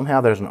released. Somehow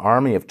there's an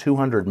army of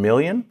 200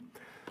 million.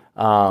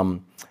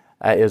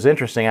 It was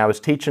interesting. I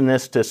was teaching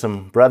this to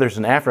some brothers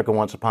in Africa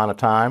once upon a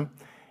time,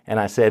 and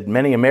I said,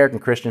 many American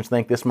Christians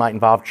think this might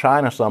involve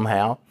China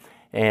somehow.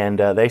 And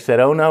they said,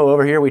 oh no,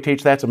 over here we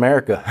teach that's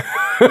America.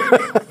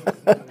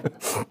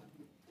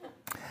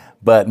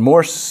 But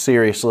more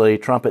seriously,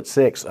 Trumpet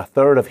 6, a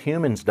third of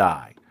humans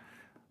die.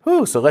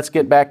 Whew, so let's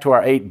get back to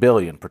our 8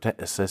 billion.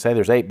 Say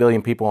there's 8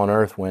 billion people on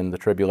earth when the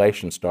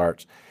tribulation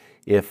starts.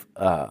 If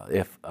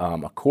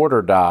a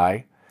quarter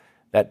die,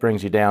 that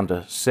brings you down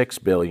to 6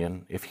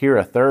 billion. If here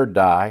a third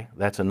die,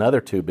 that's another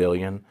 2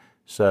 billion.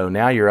 So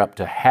now you're up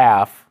to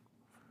half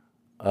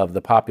of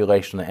the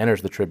population that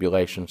enters the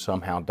tribulation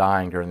somehow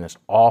dying during this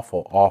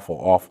awful, awful,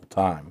 awful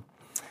time.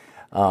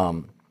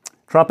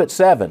 Trumpet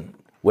 7,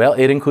 well,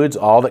 it includes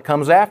all that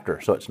comes after.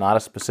 So it's not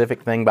a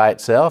specific thing by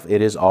itself.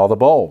 It is all the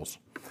bowls.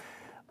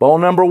 Bowl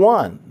number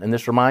 1, and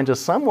this reminds us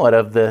somewhat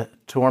of the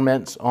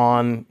torments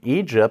on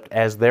Egypt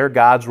as their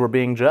gods were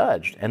being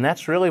judged. And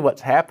that's really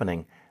what's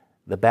happening.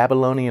 The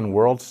Babylonian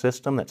world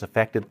system that's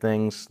affected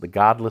things, the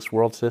godless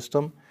world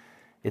system,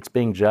 it's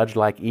being judged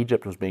like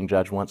Egypt was being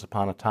judged once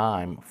upon a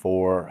time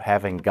for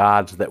having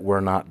gods that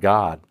were not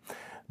God.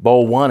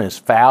 Bowl 1 is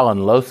foul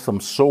and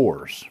loathsome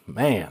sores.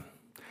 Man.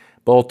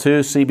 Bowl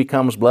 2, sea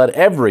becomes blood.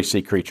 Every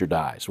sea creature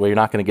dies. Well, you're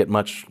not going to get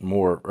much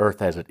more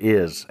earth as it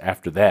is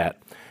after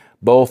that.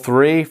 Bowl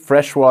 3,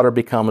 fresh water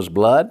becomes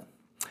blood.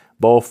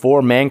 Bowl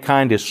 4,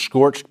 mankind is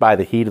scorched by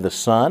the heat of the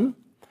sun.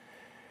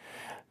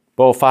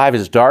 Bowl 5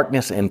 is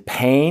darkness and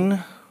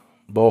pain.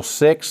 Bowl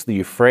 6, the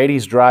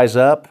Euphrates dries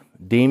up.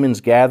 Demons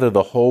gather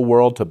the whole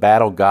world to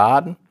battle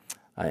God.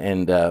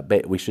 And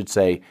we should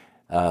say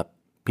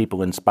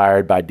people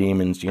inspired by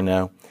demons,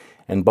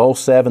 And And bowl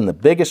 7, the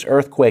biggest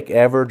earthquake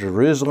ever,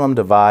 Jerusalem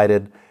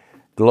divided,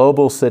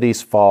 global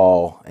cities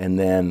fall, and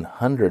then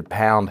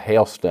 100-pound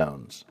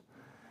hailstones.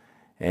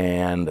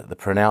 And the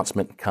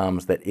pronouncement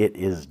comes that it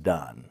is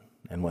done.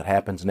 And what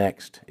happens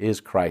next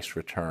is Christ's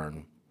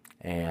return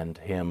and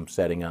Him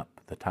setting up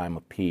the time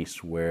of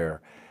peace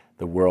where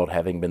the world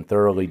having been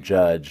thoroughly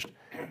judged,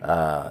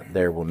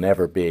 there will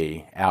never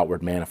be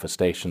outward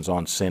manifestations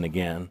of sin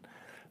again.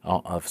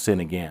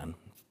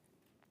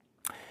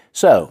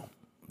 So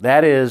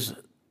that is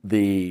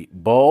the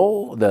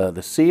bowl,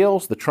 the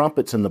seals, the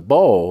trumpets, and the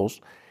bowls.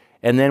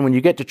 And then when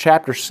you get to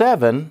chapter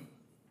 7,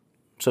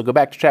 so go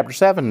back to chapter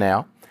 7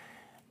 now,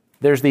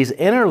 there's these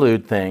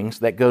interlude things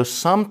that go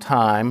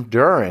sometime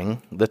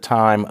during the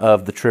time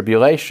of the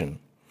tribulation.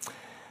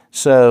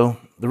 So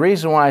the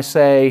reason why I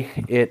say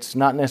it's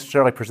not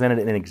necessarily presented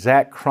in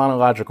exact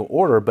chronological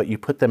order, but you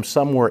put them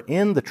somewhere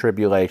in the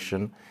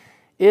tribulation,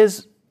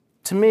 is,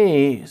 to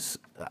me,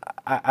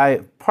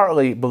 I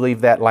partly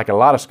believe that, like a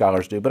lot of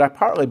scholars do, but I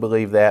partly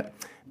believe that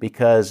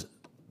because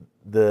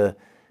the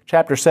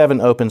chapter 7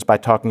 opens by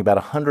talking about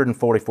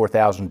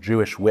 144,000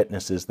 Jewish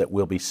witnesses that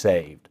will be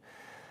saved.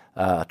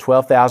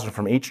 12,000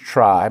 from each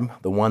tribe.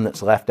 The one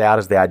that's left out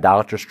is the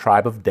idolatrous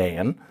tribe of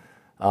Dan,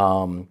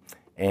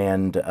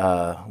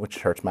 which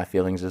hurts my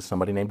feelings as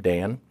somebody named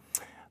Dan.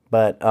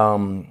 But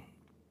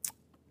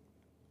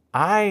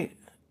I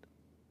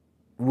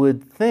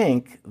would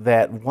think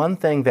that one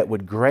thing that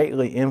would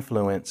greatly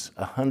influence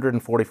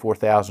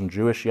 144,000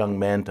 Jewish young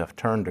men to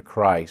turn to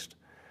Christ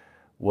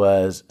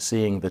was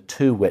seeing the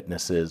two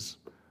witnesses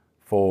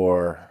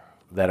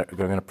that are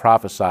going to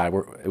prophesy.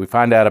 We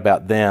find out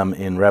about them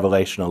in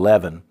Revelation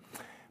 11.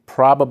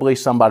 Probably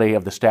somebody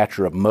of the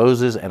stature of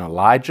Moses and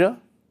Elijah,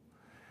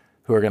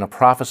 who are going to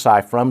prophesy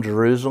from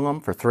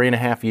Jerusalem for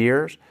 3.5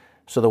 years.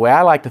 So the way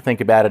I like to think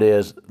about it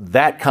is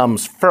that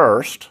comes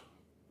first,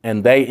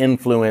 and they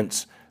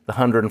influence the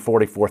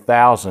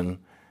 144,000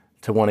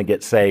 to want to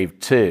get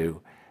saved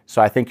too. So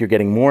I think you're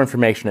getting more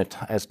information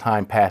as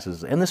time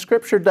passes. And the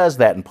Scripture does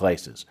that in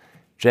places.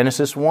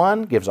 Genesis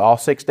 1 gives all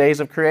 6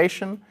 days of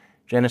creation.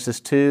 Genesis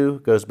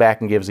 2 goes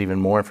back and gives even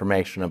more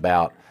information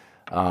about,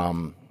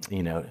 the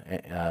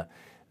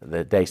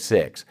day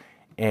 6.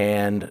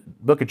 And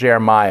book of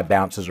Jeremiah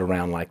bounces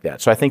around like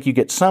that. So I think you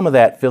get some of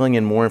that filling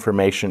in more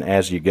information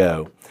as you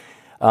go.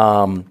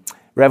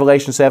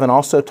 Revelation 7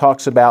 also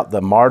talks about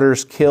the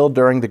martyrs killed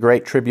during the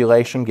Great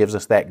Tribulation, gives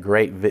us that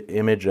great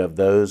image of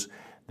those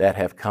that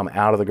have come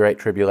out of the Great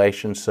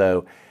Tribulation.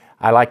 So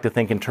I like to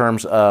think in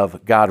terms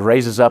of God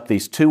raises up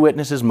these two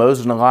witnesses,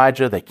 Moses and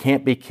Elijah. They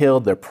can't be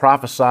killed. They're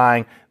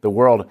prophesying. The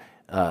world,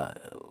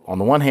 on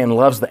the one hand,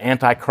 loves the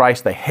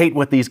Antichrist. They hate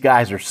what these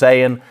guys are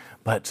saying,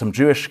 but some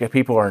Jewish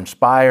people are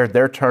inspired.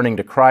 They're turning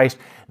to Christ.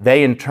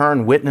 They, in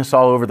turn, witness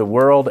all over the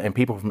world, and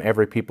people from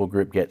every people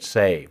group get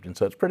saved. And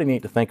so it's pretty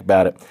neat to think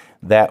about it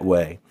that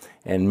way,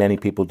 and many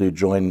people do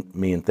join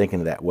me in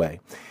thinking that way.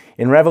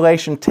 In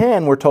Revelation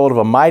 10, we're told of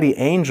a mighty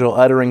angel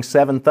uttering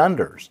 7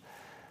 thunders.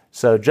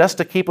 So just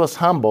to keep us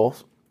humble,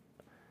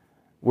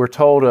 we're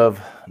told of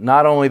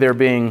not only there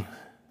being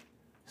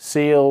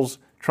seals,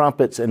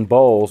 trumpets, and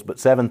bowls, but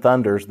 7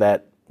 thunders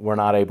that were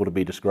not able to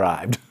be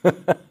described.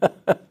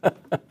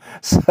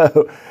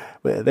 So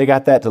they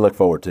got that to look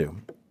forward to.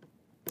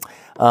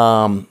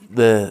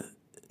 The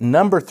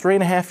number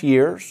 3.5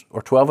 years,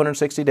 or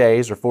 1,260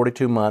 days, or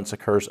 42 months,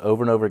 occurs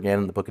over and over again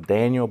in the book of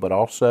Daniel, but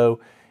also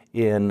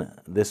in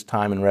this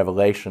time in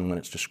Revelation when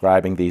it's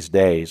describing these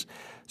days.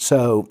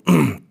 So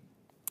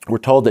we're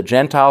told that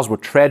Gentiles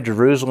would tread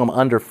Jerusalem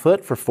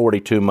underfoot for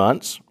 42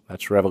 months.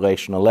 That's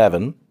Revelation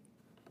 11.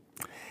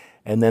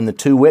 And then the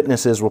two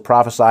witnesses will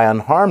prophesy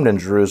unharmed in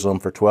Jerusalem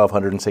for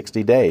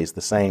 1,260 days,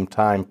 the same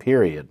time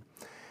period.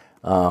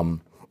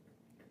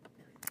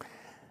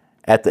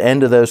 At the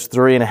end of those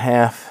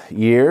 3.5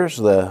 years,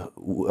 the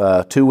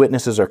two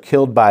witnesses are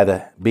killed by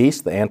the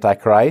beast, the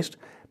Antichrist,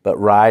 but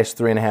rise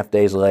 3.5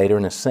 days later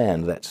and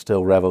ascend. That's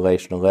still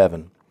Revelation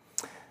 11.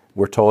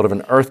 We're told of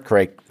an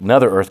earthquake,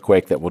 another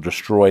earthquake that will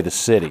destroy the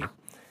city.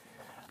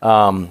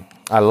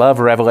 I love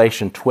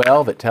Revelation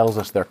 12. It tells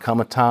us there come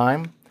a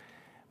time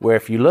where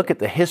if you look at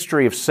the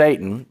history of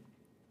Satan,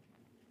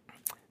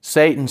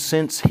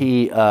 since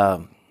he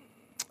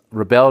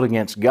rebelled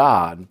against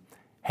God,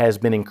 has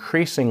been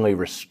increasingly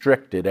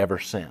restricted ever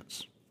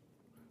since,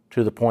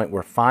 to the point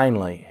where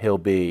finally he'll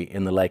be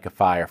in the lake of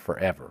fire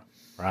forever,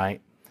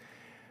 right?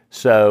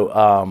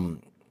 So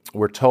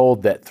we're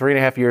told that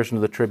 3.5 years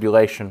into the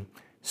tribulation,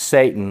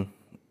 Satan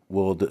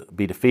will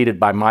be defeated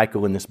by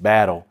Michael in this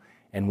battle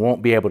and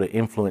won't be able to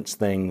influence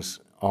things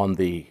on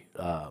the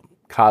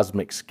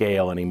cosmic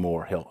scale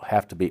anymore. He'll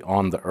have to be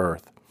on the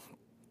earth,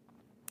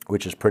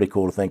 which is pretty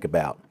cool to think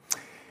about.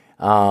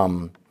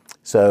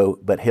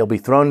 But he'll be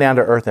thrown down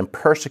to earth and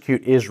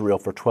persecute Israel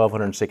for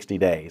 1,260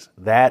 days.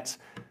 That's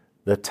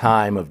the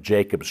time of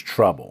Jacob's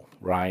trouble,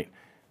 right?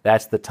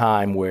 That's the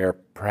time where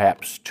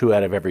perhaps 2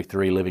 out of every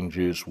 3 living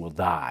Jews will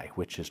die,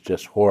 which is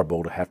just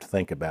horrible to have to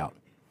think about.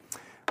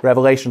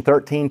 Revelation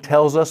 13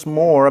 tells us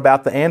more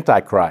about the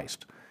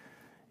Antichrist.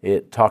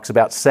 It talks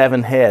about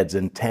 7 heads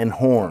and 10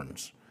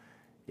 horns.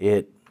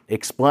 It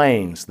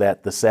explains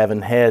that the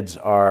 7 heads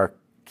are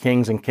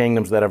kings and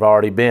kingdoms that have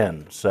already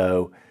been.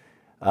 So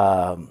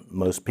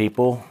most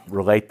people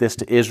relate this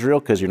to Israel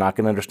because you're not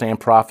going to understand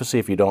prophecy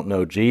if you don't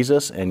know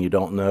Jesus and you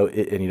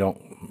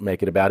don't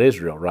make it about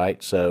Israel,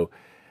 right? So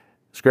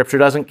Scripture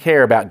doesn't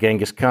care about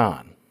Genghis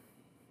Khan,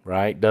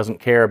 right? Doesn't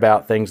care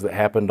about things that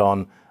happened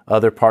on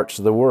other parts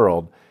of the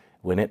world.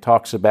 When it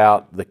talks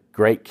about the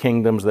great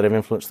kingdoms that have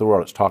influenced the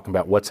world, it's talking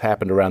about what's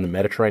happened around the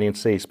Mediterranean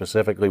Sea,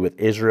 specifically with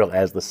Israel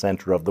as the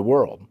center of the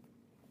world.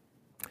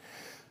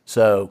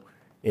 So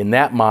in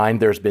that mind,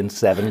 there's been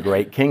 7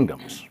 great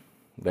kingdoms.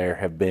 There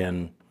have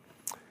been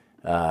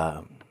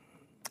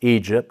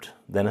Egypt,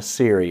 then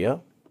Assyria,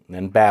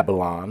 then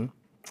Babylon,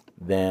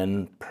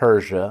 then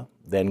Persia,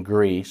 then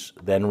Greece,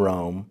 then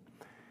Rome,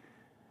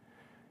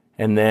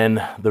 and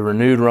then the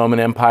renewed Roman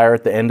Empire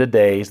at the end of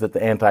days that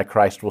the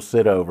Antichrist will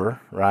sit over,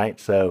 right?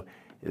 So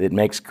it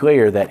makes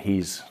clear that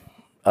he's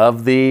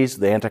of these,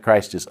 the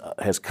Antichrist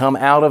has come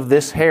out of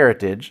this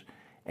heritage,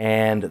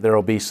 and there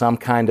will be some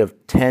kind of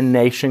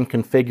 10-nation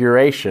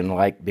configuration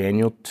like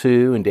Daniel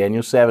 2 and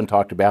Daniel 7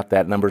 talked about.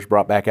 That number's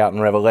brought back out in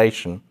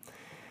Revelation.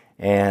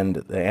 And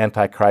the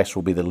Antichrist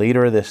will be the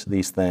leader of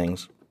these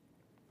things.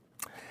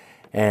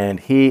 And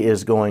he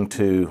is going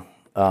to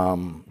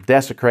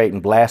desecrate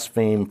and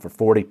blaspheme for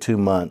 42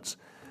 months.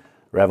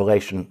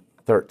 Revelation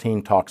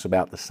 13 talks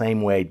about the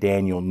same way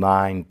Daniel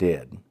 9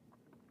 did.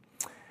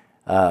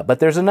 But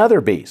there's another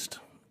beast,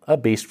 a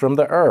beast from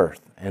the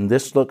earth. And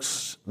this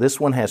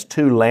one has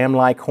 2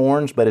 lamb-like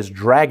horns, but is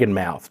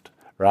dragon-mouthed,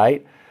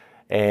 right?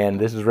 And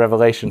this is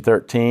Revelation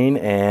 13,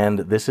 and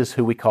this is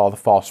who we call the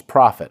false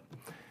prophet,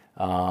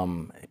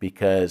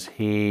 because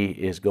he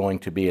is going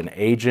to be an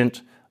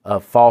agent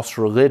of false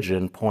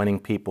religion, pointing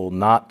people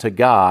not to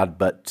God,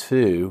 but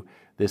to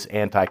this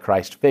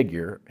Antichrist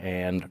figure,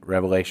 and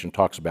Revelation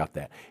talks about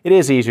that. It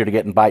is easier to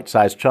get in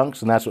bite-sized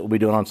chunks, and that's what we'll be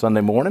doing on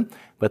Sunday morning,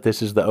 but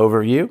this is the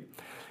overview.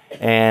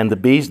 And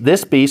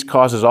this beast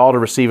causes all to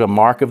receive a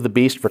mark of the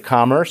beast for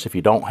commerce. If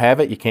you don't have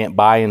it, you can't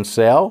buy and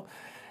sell.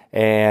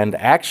 And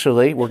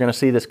actually, we're going to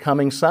see this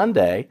coming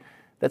Sunday,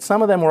 that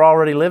some of them were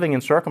already living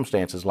in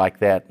circumstances like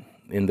that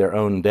in their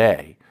own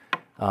day.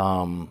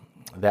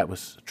 That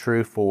was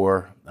true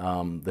for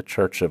the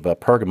church of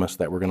Pergamos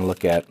that we're going to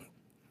look at.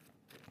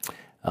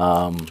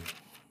 The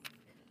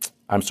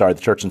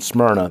church in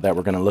Smyrna that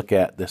we're going to look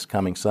at this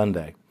coming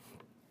Sunday.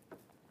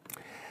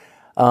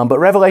 But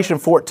Revelation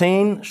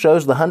 14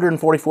 shows the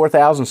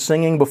 144,000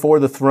 singing before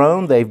the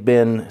throne. They've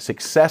been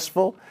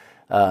successful.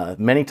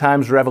 Many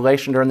times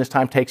Revelation during this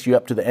time takes you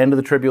up to the end of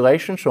the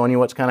tribulation, showing you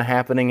what's kind of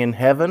happening in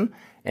heaven.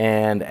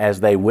 And as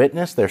they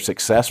witness, they're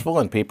successful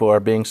and people are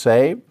being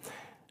saved.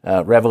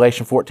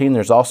 Revelation 14,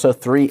 there's also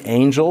 3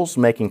 angels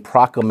making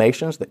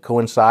proclamations that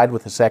coincide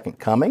with the second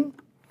coming.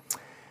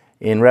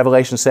 In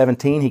Revelation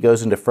 17, he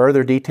goes into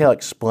further detail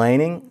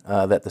explaining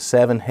that the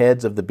 7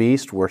 heads of the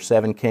beast were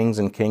 7 kings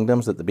and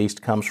kingdoms that the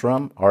beast comes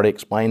from. Already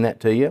explained that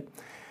to you.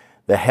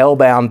 The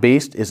hell-bound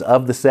beast is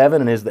of the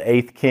 7 and is the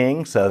 8th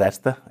king, so that's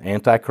the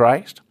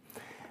Antichrist.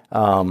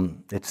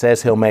 It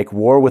says he'll make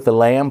war with the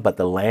Lamb, but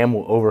the Lamb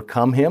will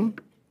overcome him.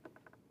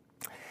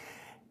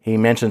 He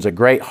mentions a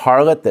great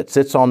harlot that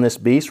sits on this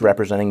beast,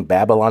 representing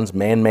Babylon's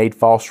man-made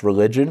false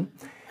religion.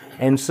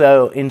 And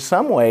so, in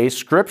some ways,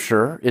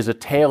 Scripture is a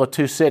tale of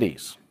 2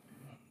 cities,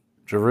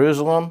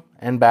 Jerusalem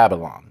and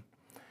Babylon.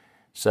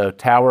 So,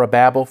 Tower of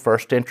Babel,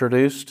 first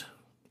introduced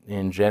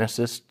in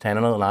Genesis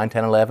 9,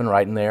 10, 11,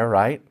 right in there,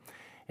 right?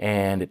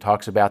 And it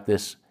talks about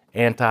this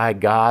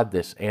anti-God,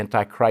 this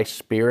antichrist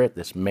spirit,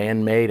 this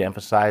man-made,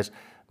 emphasize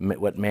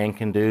what man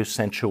can do,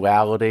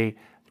 sensuality,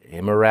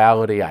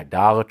 immorality,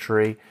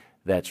 idolatry,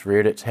 that's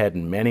reared its head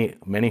in many,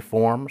 many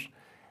forms.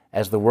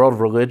 As the world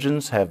of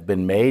religions have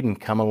been made and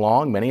come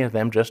along, many of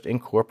them just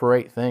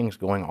incorporate things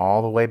going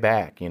all the way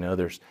back. You know,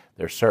 there's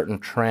certain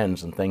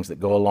trends and things that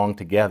go along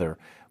together,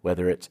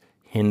 whether it's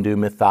Hindu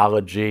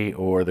mythology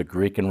or the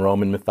Greek and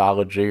Roman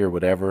mythology or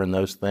whatever in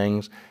those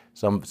things.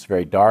 Some of it's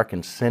very dark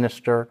and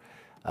sinister,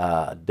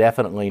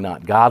 definitely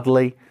not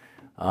godly,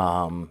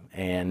 and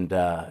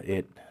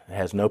it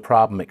has no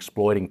problem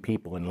exploiting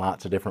people in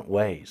lots of different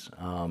ways.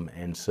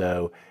 And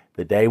so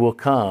the day will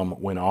come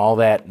when all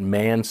that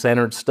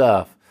man-centered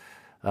stuff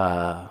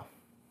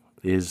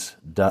is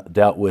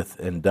dealt with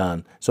and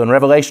done. So in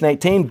Revelation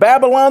 18,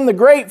 Babylon the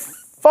Great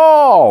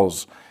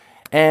falls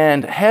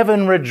and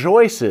heaven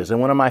rejoices. And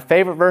one of my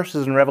favorite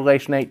verses in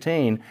Revelation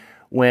 18,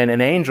 when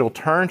an angel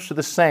turns to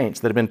the saints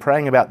that have been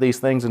praying about these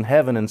things in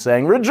heaven and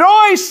saying,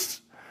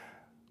 "Rejoice!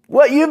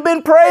 What you've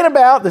been praying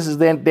about," this is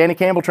the Danny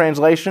Campbell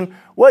translation,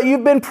 "what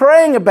you've been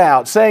praying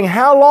about, saying,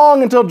 how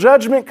long until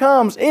judgment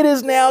comes? It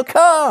is now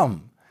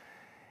come."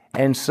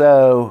 And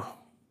so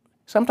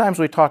sometimes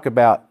we talk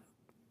about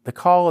the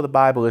call of the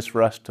Bible is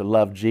for us to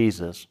love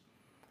Jesus,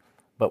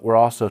 but we're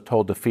also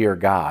told to fear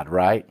God,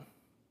 right?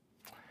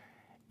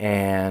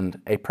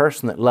 And a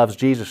person that loves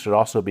Jesus should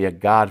also be a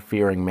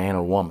God-fearing man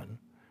or woman.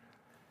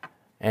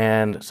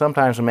 And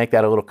sometimes we make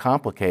that a little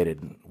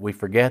complicated. We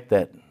forget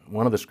that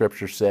one of the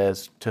scriptures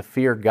says to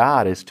fear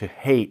God is to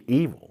hate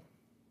evil.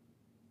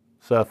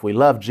 So if we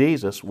love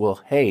Jesus, we'll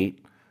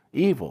hate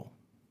evil.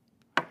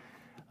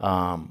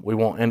 We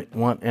won't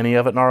want any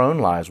of it in our own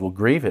lives. We'll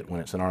grieve it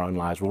when it's in our own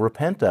lives. We'll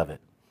repent of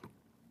it.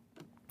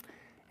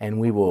 And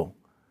we will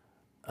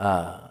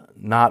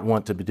not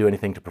want to do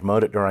anything to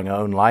promote it during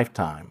our own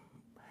lifetime.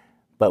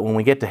 But when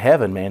we get to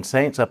heaven, man,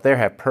 saints up there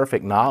have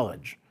perfect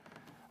knowledge,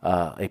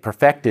 a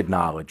perfected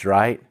knowledge,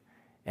 right?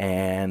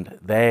 And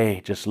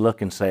they just look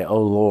and say,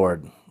 "Oh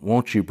Lord,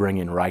 won't you bring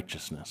in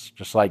righteousness?"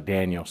 Just like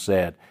Daniel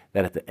said,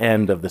 that at the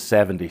end of the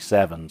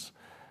 77s,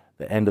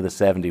 the end of the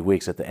 70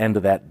 weeks, at the end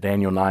of that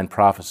Daniel 9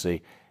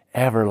 prophecy,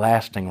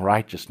 everlasting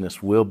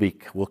righteousness will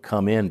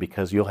come in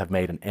because you'll have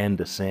made an end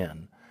to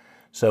sin.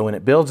 So when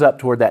it builds up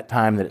toward that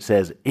time that it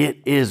says,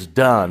 "It is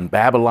done,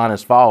 Babylon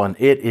has fallen,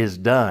 it is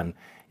done,"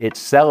 it's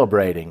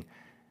celebrating.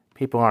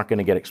 People aren't going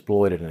to get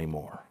exploited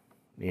anymore,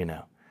 you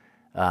know.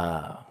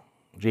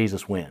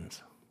 Jesus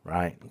wins,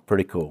 right?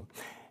 Pretty cool.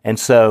 And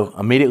so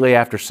immediately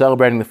after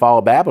celebrating the fall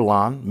of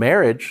Babylon,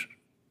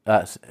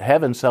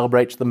 heaven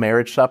celebrates the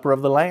marriage supper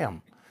of the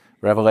Lamb,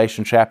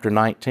 Revelation chapter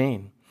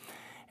 19.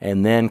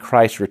 And then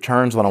Christ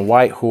returns on a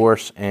white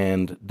horse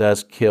and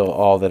does kill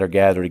all that are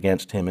gathered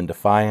against him in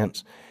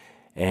defiance.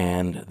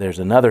 And there's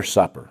another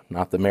supper,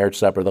 not the marriage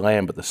supper of the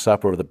Lamb, but the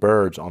supper of the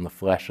birds on the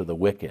flesh of the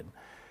wicked.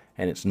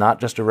 And it's not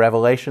just a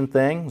Revelation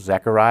thing.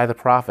 Zechariah the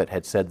prophet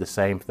had said the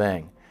same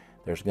thing.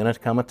 There's going to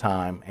come a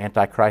time,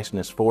 Antichrist and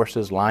his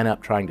forces line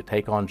up trying to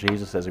take on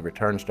Jesus as he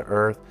returns to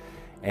earth.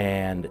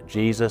 And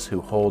Jesus,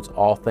 who holds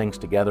all things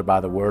together by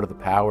the word of the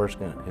power,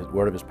 his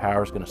word of his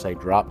power is going to say,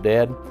 "Drop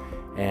dead,"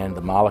 and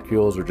the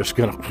molecules are just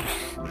going to,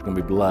 there's going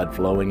to be blood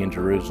flowing in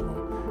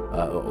Jerusalem,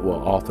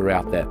 all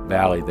throughout that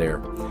valley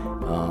there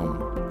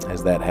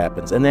as that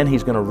happens. And then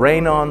he's going to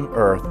reign on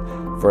earth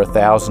for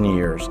 1,000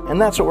 years.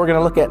 And that's what we're going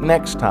to look at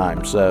next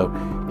time. So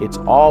it's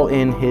all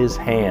in his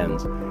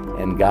hands,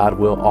 and God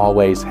will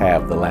always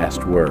have the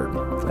last word.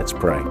 Let's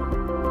pray.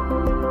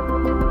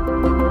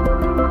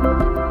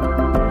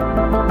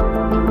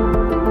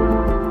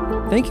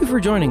 Thank you for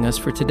joining us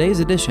for today's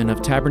edition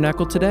of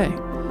Tabernacle Today.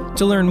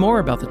 To learn more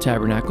about the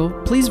Tabernacle,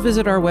 please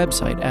visit our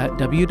website at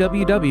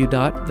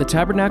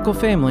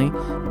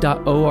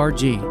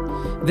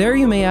www.thetabernaclefamily.org. There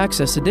you may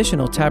access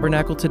additional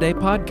Tabernacle Today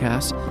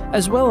podcasts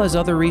as well as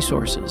other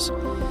resources.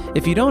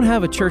 If you don't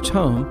have a church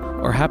home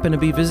or happen to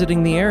be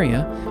visiting the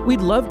area,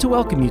 we'd love to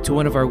welcome you to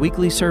one of our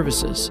weekly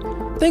services.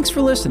 Thanks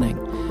for listening,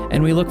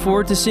 and we look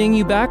forward to seeing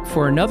you back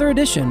for another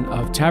edition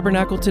of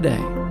Tabernacle Today.